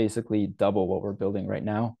 submarines. That's basically double what we're building right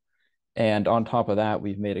now. And on top of that,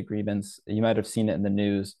 we've made agreements. You might have seen it in the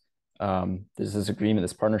news. There's this agreement,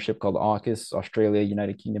 this partnership called AUKUS, Australia,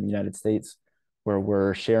 United Kingdom, United States, where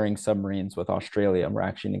we're sharing submarines with Australia, and we're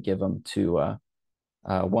actually going to give them to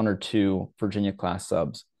 1 or 2 Virginia class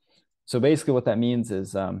subs. So basically what that means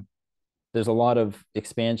is there's a lot of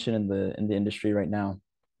expansion in the industry right now,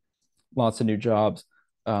 lots of new jobs.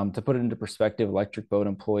 To put it into perspective, Electric Boat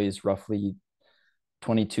employs roughly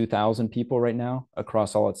 22,000 people right now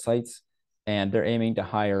across all its sites, and they're aiming to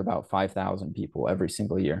hire about 5,000 people every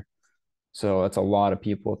single year. So that's a lot of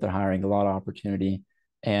people that they're hiring, a lot of opportunity.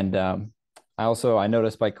 And I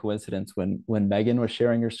noticed by coincidence when Megan was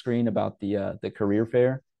sharing her screen about the career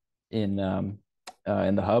fair in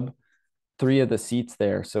the hub, 3 of the seats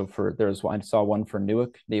there. So I saw one for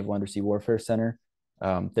Newark Naval Undersea Warfare Center.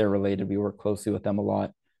 They're related. We work closely with them a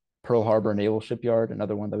lot. Pearl Harbor Naval Shipyard,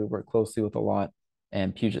 another one that we work closely with a lot,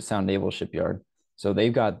 and Puget Sound Naval Shipyard. So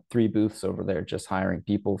they've got 3 booths over there just hiring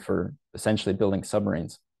people for essentially building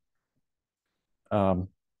submarines.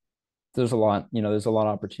 There's a lot of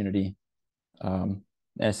opportunity. And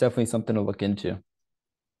it's definitely something to look into.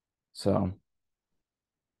 So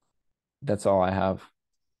that's all I have.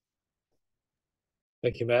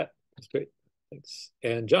 Thank you, Matt. That's great. Thanks.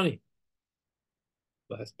 And Johnny,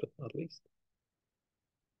 last but not least.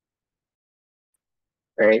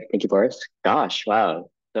 All right, thank you, Boris. Gosh, wow.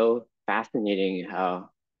 So fascinating how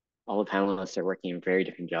all the panelists are working in very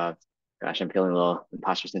different jobs. Gosh, I'm feeling a little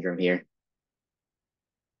imposter syndrome here.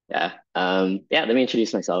 Yeah. Let me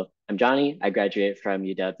introduce myself. I'm Johnny. I graduated from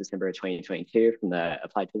UW December 2022 from the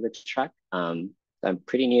Applied Physics track. I'm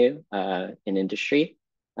pretty new in industry.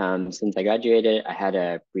 Since I graduated, I had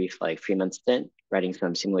a brief 3-month stint writing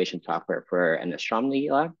some simulation software for an astronomy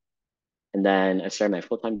lab. And then I started my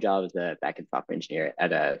full-time job as a backend software engineer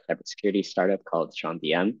at a cybersecurity startup called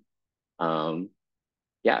StrongDM.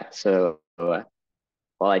 So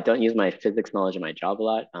while I don't use my physics knowledge in my job a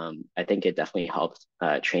lot, I think it definitely helps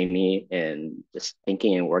train me in just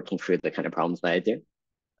thinking and working through the kind of problems that I do.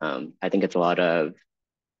 I think it's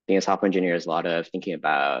being a software engineer is a lot of thinking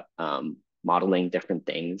about modeling different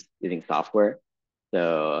things using software.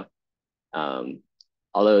 So all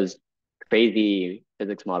those crazy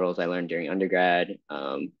physics models I learned during undergrad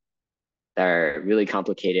that are really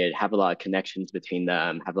complicated, have a lot of connections between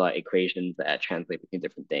them, have a lot of equations that translate between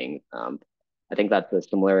different things. I think that's a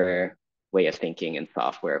similar way of thinking in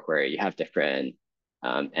software where you have different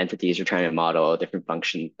entities you're trying to model, different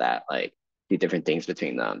functions that do different things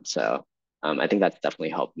between them. So I think that's definitely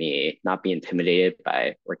helped me not be intimidated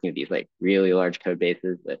by working with these really large code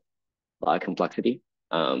bases with a lot of complexity.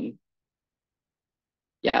 And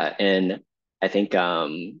I think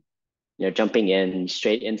jumping in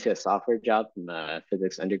straight into a software job from a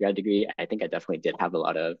physics undergrad degree, I think I definitely did have a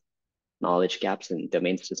lot of knowledge gaps and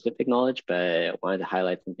domain specific knowledge, but I wanted to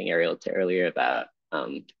highlight something Arielle said earlier about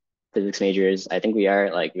physics majors. I think we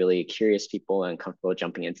are really curious people and comfortable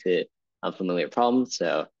jumping into unfamiliar problems.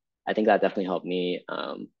 So I think that definitely helped me.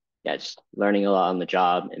 Just learning a lot on the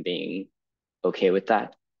job and being okay with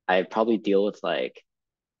that. I probably deal with like,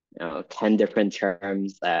 10 different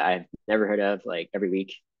terms that I've never heard of like every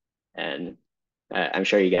week. And I'm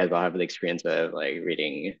sure you guys all have the experience of like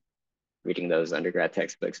reading those undergrad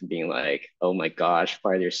textbooks and being like, oh my gosh,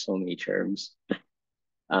 why are there so many terms?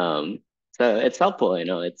 Um, so it's helpful,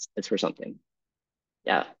 it's for something.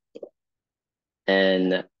 Yeah.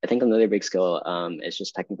 And I think another big skill is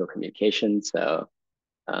just technical communication. So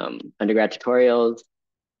undergrad tutorials,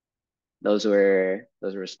 those were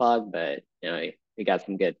slog, but we got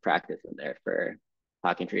some good practice in there for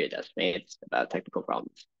talking to your desk mates about technical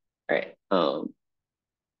problems. All right.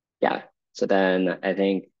 Yeah. So then I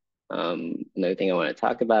think another thing I want to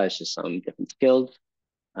talk about is just some different skills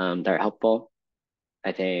that are helpful.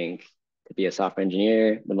 I think to be a software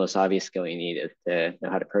engineer, the most obvious skill you need is to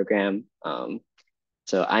know how to program.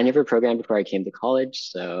 So I never programmed before I came to college,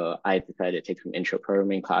 so I decided to take some intro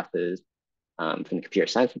programming classes from the computer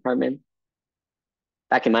science department.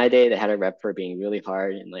 Back in my day, they had a rep for being really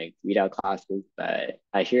hard and like readout classes, but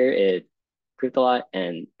I hear it improved a lot.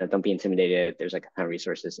 And don't be intimidated. There's like a ton of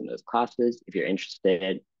resources in those classes if you're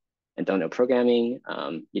interested and don't know programming.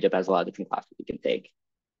 UW has a lot of different classes you can take.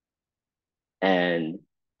 And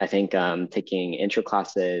I think taking intro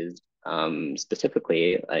classes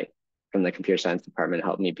specifically like from the computer science department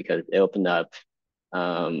helped me because it opened up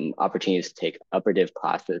opportunities to take upper div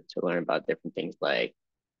classes to learn about different things like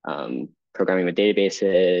programming with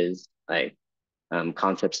databases, like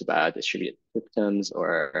concepts about distributed systems,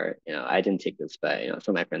 or I didn't take this, but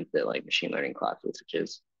some of my friends did like machine learning classes, which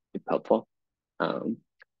is helpful.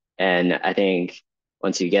 And I think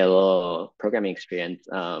once you get a little programming experience,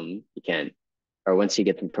 you can, or once you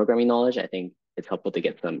get some programming knowledge, I think it's helpful to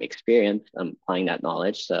get some experience applying that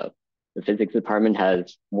knowledge. So the physics department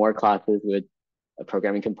has more classes with a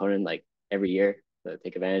programming component like every year, so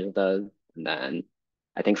take advantage of those. And then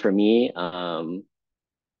I think for me, how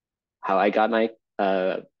I got my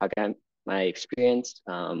experience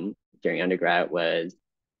during undergrad was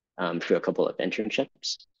through a couple of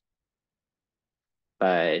internships.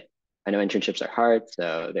 But I know internships are hard,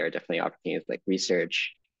 so there are definitely opportunities like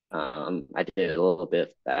research. I did a little bit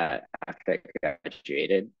of that after I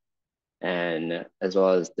graduated, and as well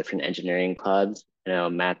as different engineering clubs.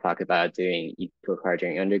 Matt talked about doing eco car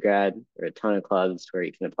during undergrad. There are a ton of clubs where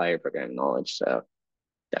you can apply your programming knowledge, so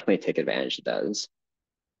definitely take advantage of those.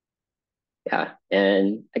 Yeah,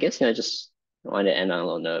 and I guess just wanted to end on a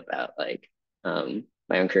little note about like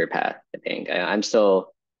my own career path. I think I'm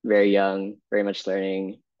still very young, very much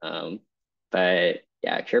learning. But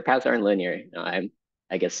yeah, career paths aren't linear.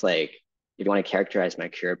 I guess like if you want to characterize my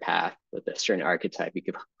career path with a certain archetype, you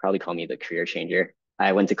could probably call me the career changer.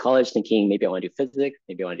 I went to college thinking maybe I want to do physics,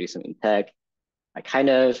 maybe I want to do something tech. I kind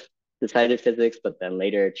of decided physics, but then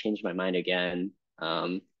later changed my mind again.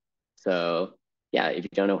 So yeah, if you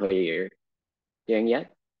don't know what you're doing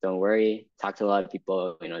yet, don't worry. Talk to a lot of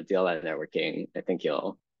people, do a lot of networking. I think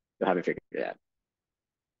you'll have it figured out.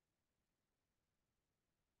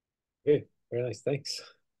 Okay, very nice. Thanks.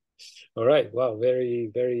 All right. Wow, very,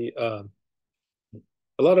 very a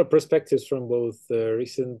lot of perspectives from both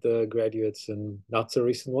recent graduates and not so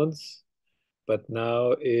recent ones. But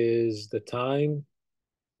now is the time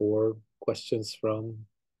for questions from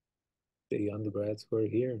the undergrads who are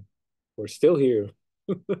here. We're still here.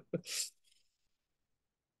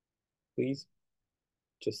 Please,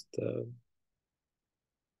 just go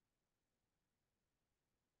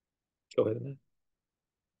ahead, Matt.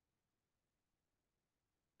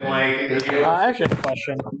 I actually have a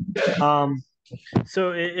question.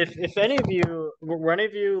 So if any of you were any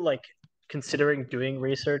of you like considering doing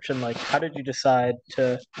research, and like how did you decide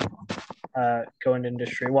to go into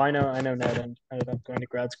industry? Well, I know Ned ended up going to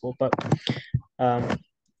grad school, but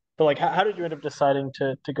like how did you end up deciding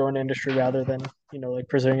to go into industry rather than like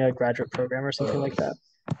pursuing a graduate program or something like that?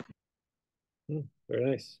 Very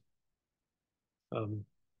nice.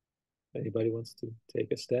 Anybody wants to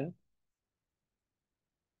take a stab?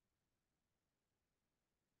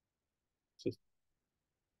 Just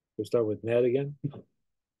we'll start with Ned again.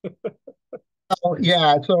 Oh,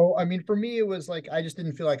 yeah. So, I mean, for me, it was like I just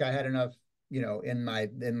didn't feel like I had enough, in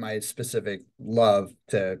my specific love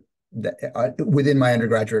to within my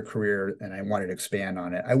undergraduate career, and I wanted to expand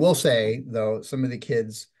on it. I will say, though, some of the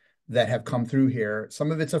kids that have come through here,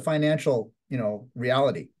 some of it's a financial,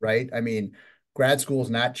 reality, right? I mean, grad school is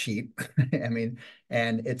not cheap. I mean,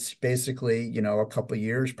 and it's basically, a couple of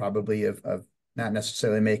years probably of not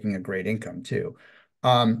necessarily making a great income too.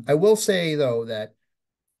 I will say though that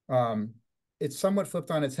um, it's somewhat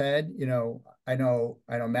flipped on its head. I know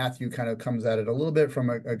Matthew kind of comes at it a little bit from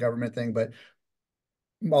a government thing, but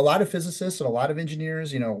a lot of physicists and a lot of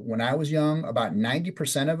engineers, when I was young, about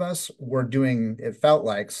 90% of us were doing, it felt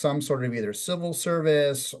like some sort of either civil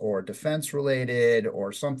service or defense related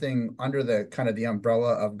or something under the kind of the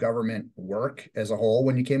umbrella of government work as a whole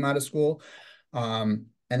when you came out of school. And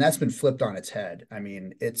that's been flipped on its head.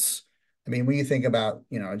 When you think about,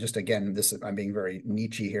 just again, I'm being very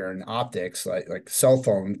niche here in optics, like cell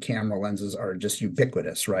phone camera lenses are just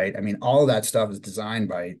ubiquitous, right? All of that stuff is designed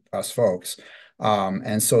by us folks.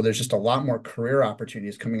 And so there's just a lot more career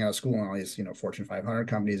opportunities coming out of school and all these, Fortune 500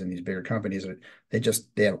 companies and these bigger companies.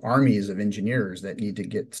 They have armies of engineers that need to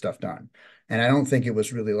get stuff done. And I don't think it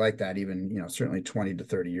was really like that even, certainly 20 to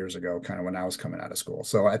 30 years ago, kind of when I was coming out of school.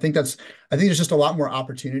 So I think there's just a lot more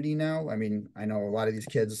opportunity now. I know a lot of these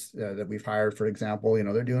kids that we've hired, for example,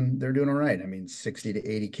 they're doing all right. 60 to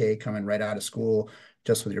 80K coming right out of school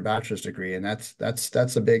just with your bachelor's degree. And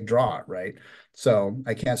that's a big draw, right? So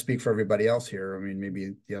I can't speak for everybody else here.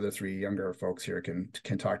 Maybe the other three younger folks here can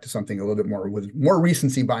talk to something a little bit more with more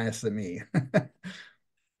recency bias than me.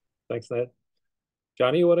 Thanks, Ned.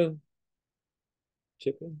 Johnny, you want to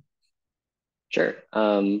chip in? Sure.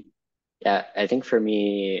 Yeah, I think for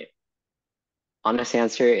me, honest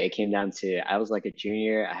answer, it came down to I was like a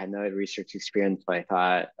junior. I had no research experience, but I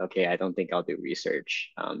thought, okay, I don't think I'll do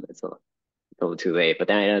research. It's a little too late. But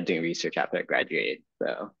then I ended up doing research after I graduated.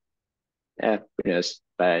 So yeah, who knows?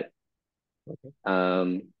 But Okay.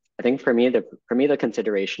 I think for me the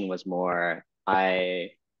consideration was more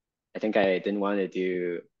I think I didn't want to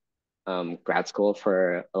do grad school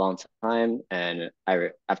for a long time, and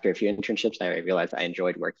after a few internships, I realized I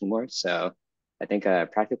enjoyed working more. So I think a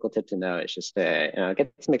practical tip to know is just to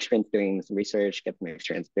get some experience doing some research, get some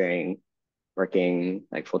experience doing working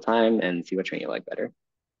like full time, and see which one you like better.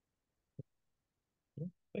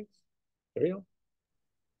 Thanks. Arielle?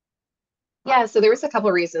 Yeah, so there was a couple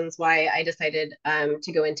of reasons why I decided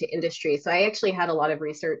to go into industry. So I actually had a lot of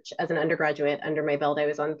research as an undergraduate under my belt. I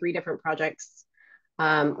was on 3 different projects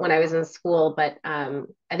when I was in school, but I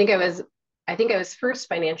think I was first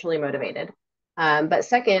financially motivated. But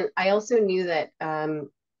second, I also knew that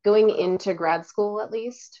going into grad school at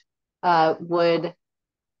least would,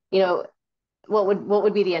 you know, what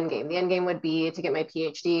would be the end game? The end game would be to get my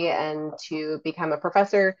PhD and to become a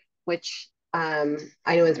professor, which I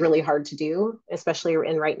know is really hard to do, especially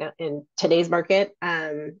in right now in today's market.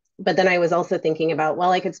 But then I was also thinking about,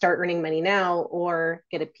 well, I could start earning money now or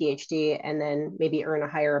get a PhD and then maybe earn a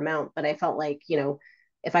higher amount. But I felt like,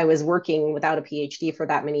 if I was working without a PhD for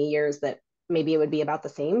that many years, that maybe it would be about the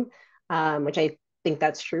same, which I think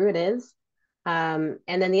that's true. It is. And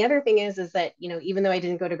then the other thing is that, even though I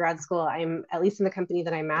didn't go to grad school, I'm at least in the company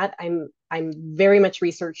that I'm at, I'm very much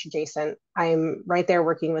research adjacent. I'm right there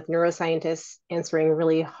working with neuroscientists, answering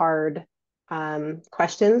really hard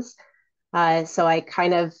questions. So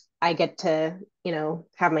I get to,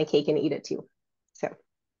 have my cake and eat it too. So.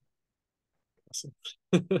 Awesome.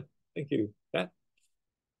 Thank you. Pat?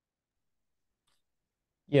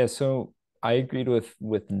 Yeah, so I agreed with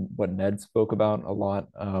what Ned spoke about a lot.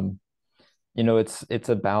 It's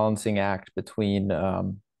a balancing act between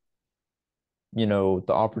the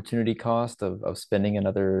opportunity cost of spending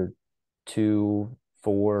another 2,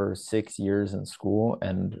 4, 6 years in school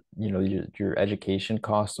and your education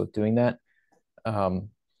costs with doing that.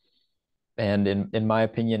 And in my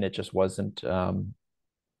opinion, it wasn't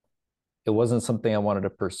something I wanted to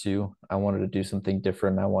pursue. I wanted to do something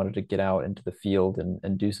different. I wanted to get out into the field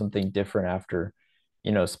and do something different after,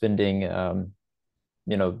 spending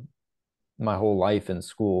my whole life in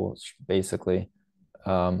school, basically.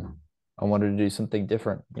 I wanted to do something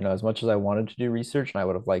different. As much as I wanted to do research and I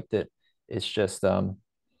would have liked it, it's just you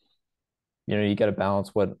got to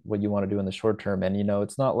balance what you want to do in the short term. And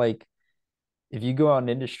it's not like if you go out in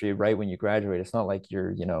industry right when you graduate, it's not like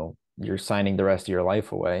you're signing the rest of your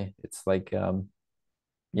life away. It's like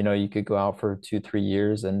you could go out for 2, 3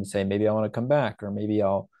 years and say maybe I want to come back, or maybe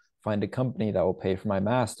I'll find a company that will pay for my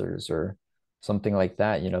master's or something like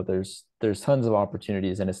that. There's tons of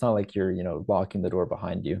opportunities, and it's not like you're locking the door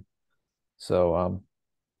behind you. So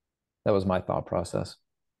that was my thought process.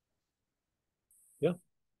 Yeah,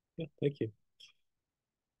 thank you.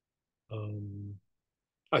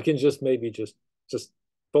 I can just maybe just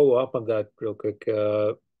follow up on that real quick.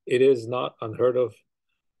 It is not unheard of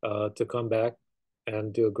to come back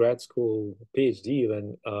and do a grad school PhD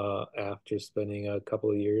even after spending a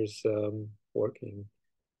couple of years working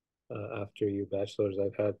after your bachelor's.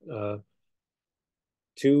 I've had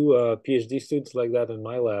 2 PhD students like that in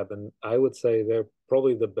my lab, and I would say they're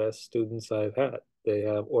probably the best students I've had. They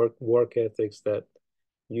have work ethics that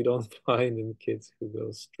you don't find in kids who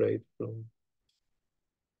go straight from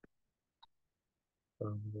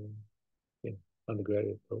from the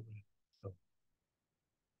undergraduate program. So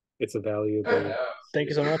it's a valuable. Thank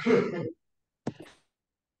you so much.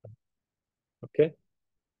 Okay.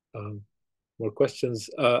 More questions?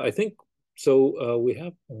 I think so. We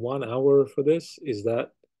have 1 hour for this. Is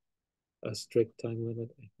that a strict time limit?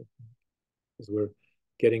 Because we're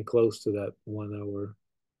getting close to that 1 hour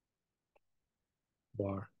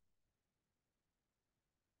bar.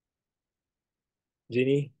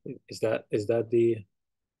 Jeannie, is that the,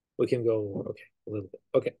 we can go, okay, a little bit.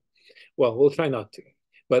 Okay. Well, we'll try not to.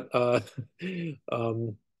 But other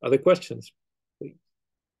questions, please?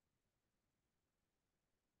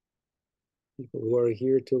 People who are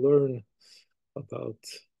here to learn about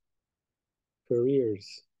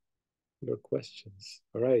careers, your questions.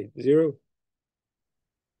 All right, Zero.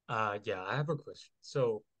 Yeah, I have a question.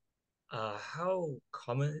 So, how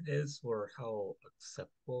common it is or how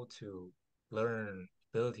acceptable to learn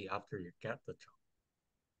ability after you get the job?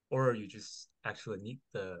 Or you just actually need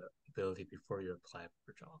the ability before you apply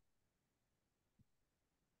for a job?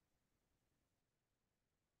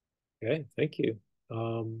 Okay, thank you.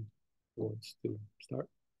 Who wants to start?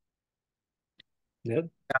 Ned?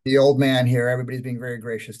 The old man here. Everybody's being very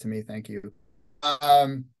gracious to me. Thank you.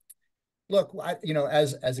 Look,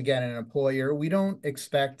 as again, an employer, we don't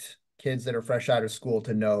expect kids that are fresh out of school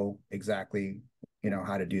to know exactly,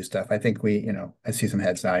 how to do stuff. I think I see some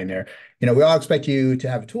heads nodding there. We all expect you to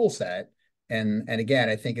have a tool set. And again,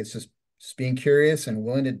 I think it's just being curious and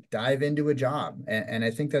willing to dive into a job. And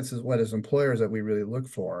I think that's what as employers that we really look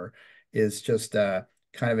for is just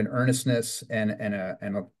kind of an earnestness and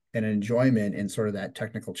an enjoyment in sort of that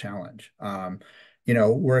technical challenge.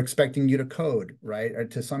 We're expecting you to code, right? Or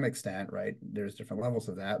to some extent, right? There's different levels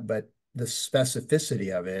of that, but the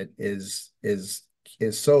specificity of it is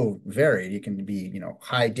so varied. You can be,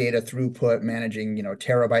 high data throughput, managing,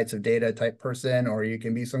 terabytes of data type person, or you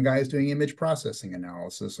can be some guys doing image processing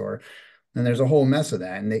analysis, and there's a whole mess of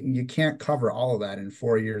that. And you can't cover all of that in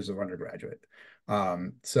 4 years of undergraduate.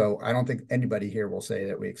 So I don't think anybody here will say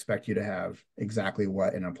that we expect you to have exactly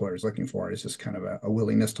what an employer is looking for. It's just kind of a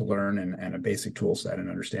willingness to learn and a basic tool set and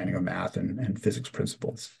understanding of math and physics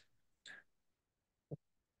principles.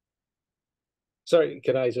 Sorry,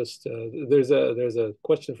 can I just, there's a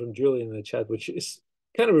question from Julian in the chat, which is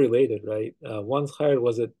kind of related, right? Once hired,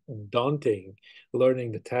 was it daunting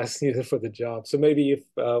learning the tasks needed for the job? So maybe if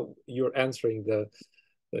you're answering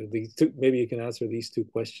these two, maybe you can answer these two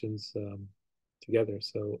questions together.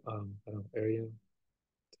 So I don't know, Arielle,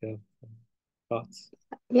 yeah, thoughts?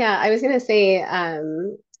 Yeah, I was going to say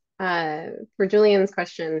for Julian's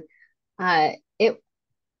question,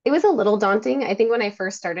 it was a little daunting. I think when I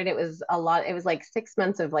first started, it was a lot. It was like 6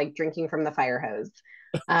 months of like drinking from the fire hose.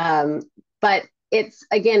 But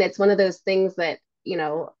it's one of those things that,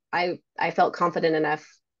 I felt confident enough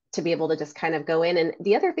to be able to just kind of go in. And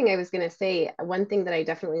the other thing I was going to say, one thing that I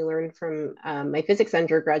definitely learned from my physics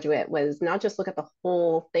undergraduate was not just look at the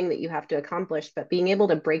whole thing that you have to accomplish, but being able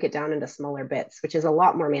to break it down into smaller bits, which is a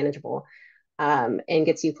lot more manageable and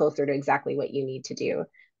gets you closer to exactly what you need to do.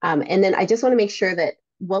 And then I just want to make sure that,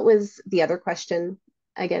 what was the other question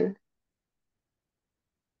again?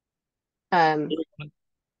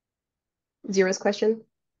 Zero's question?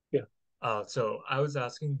 Yeah. So I was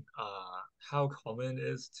asking how common it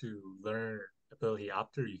is to learn ability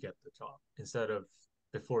after you get the job instead of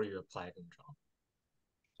before you apply to the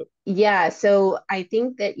job. Yeah, so I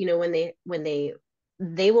think that, when they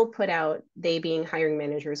will put out, they being hiring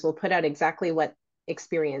managers will put out exactly what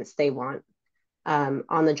experience they want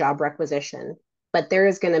on the job requisition. But there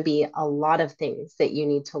is going to be a lot of things that you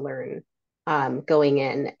need to learn going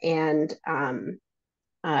in. And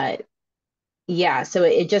yeah, so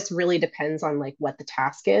it just really depends on like what the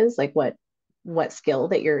task is, like what skill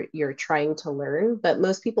that you're trying to learn. But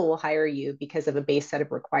most people will hire you because of a base set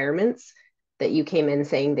of requirements that you came in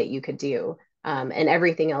saying that you could do. And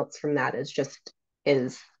everything else from that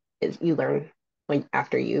is you learn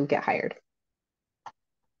after you get hired.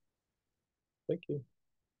 Thank you.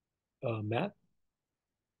 Matt?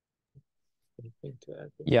 Anything to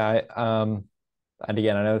add? Yeah, and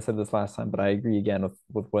again, I know I said this last time, but I agree again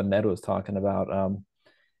with what Ned was talking about.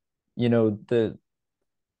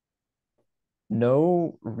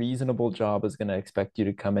 No reasonable job is going to expect you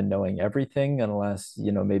to come in knowing everything unless,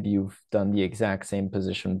 maybe you've done the exact same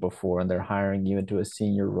position before and they're hiring you into a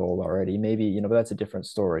senior role already. Maybe, but that's a different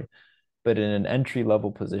story. But in an entry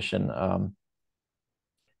level position,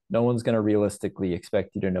 no one's going to realistically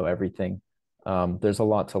expect you to know everything. There's a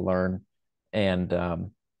lot to learn. And,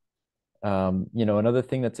 another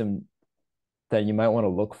thing that you might want to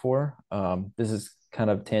look for, this is kind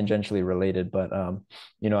of tangentially related, but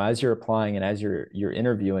you know, as you're applying and as you're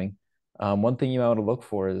interviewing, one thing you want to look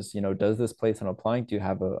for is, you know, does this place I'm applying to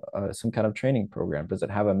have a some kind of training program? Does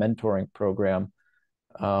it have a mentoring program?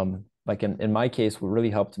 Like in my case, what really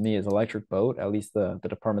helped me is Electric Boat, at least the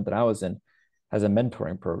department that I was in, has a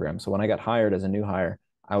mentoring program. So when I got hired as a new hire,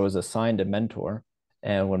 I was assigned a mentor.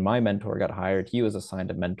 And when my mentor got hired, he was assigned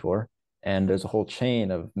a mentor. And there's a whole chain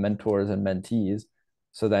of mentors and mentees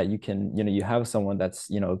so that you can, you know, you have someone that's,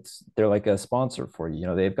 you know, they're like a sponsor for you. You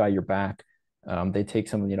know, they've got your back. They take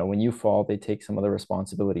some, you know, when you fall, they take some of the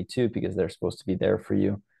responsibility too, because they're supposed to be there for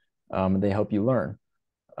you. And they help you learn.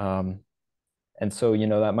 Um, and so, you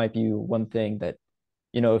know, that might be one thing that,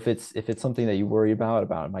 you know, if it's something that you worry about,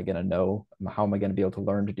 am I going to know? How am I going to be able to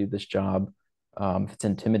learn to do this job? If it's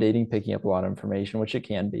intimidating, picking up a lot of information, which it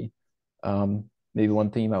can be, maybe one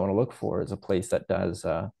thing you might want to look for is a place that does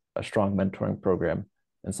a strong mentoring program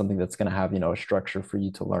and something that's going to have, you know, a structure for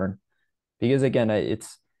you to learn. Because again,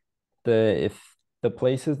 it's if the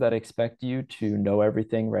places that expect you to know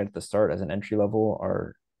everything right at the start as an entry level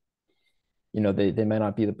are, you know, they might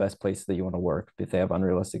not be the best place that you want to work if they have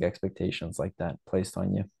unrealistic expectations like that placed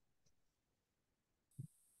on you.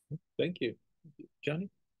 Thank you. Johnny?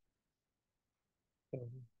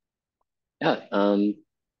 Yeah,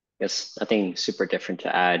 guess nothing super different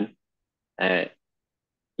to add. Uh,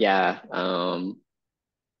 yeah,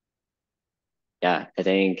 yeah, I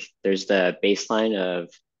think there's the baseline of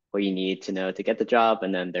what you need to know to get the job,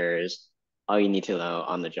 and then there's all you need to know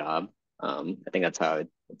on the job. I think that's how I would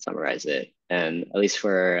summarize it. And at least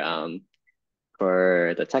for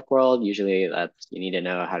the tech world, usually that's you need to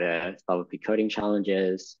know how to solve coding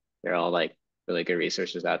challenges. There are all like really good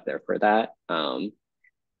resources out there for that.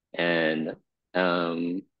 And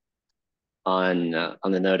on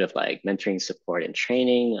the note of like mentoring, support, and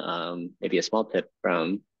training, maybe a small tip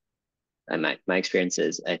from my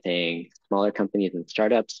experiences, I think smaller companies and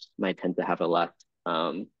startups might tend to have a less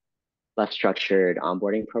structured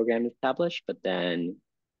onboarding program established, but then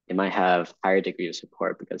it might have higher degree of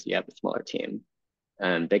support because you have a smaller team.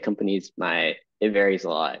 Big companies it varies a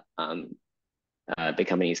lot. Big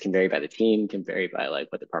companies can vary by the team, can vary by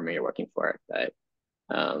like what department you're working for, but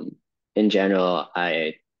in general,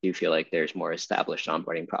 I do feel like there's more established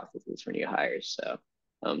onboarding processes for new hires. So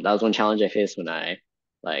that was one challenge I faced when I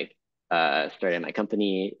like started my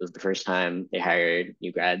company. It was the first time they hired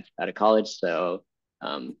new grads out of college. So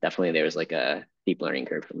definitely there was like a steep learning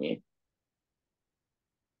curve for me.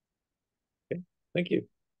 Okay, thank you.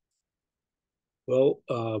 Well,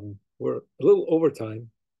 we're a little over time,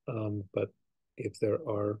 but if there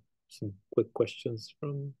are some quick questions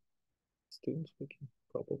from students, we can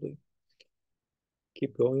probably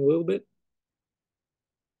keep going a little bit.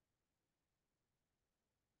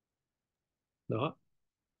 Not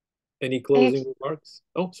any closing remarks?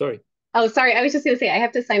 Oh, sorry. Oh, sorry. I was just going to say I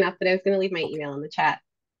have to sign off, but I was going to leave my email in the chat.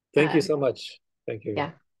 Thank you so much. Thank you.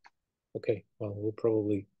 Yeah. Okay, well, we'll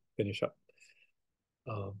probably finish up.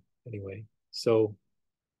 Anyway, so,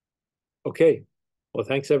 okay. Well,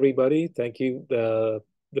 thanks everybody. Thank you, the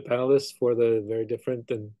panelists, for the very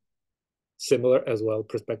different and similar as well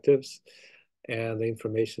perspectives and the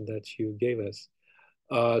information that you gave us.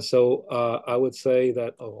 So I would say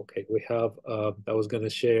that, okay, we have, I was going to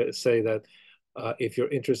say that if you're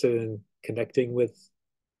interested in connecting with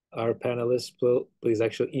our panelists, please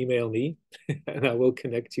actually email me and I will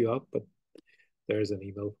connect you up, but there's an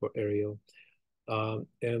email for Arielle.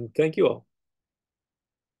 And thank you all.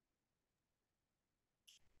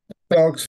 Folks.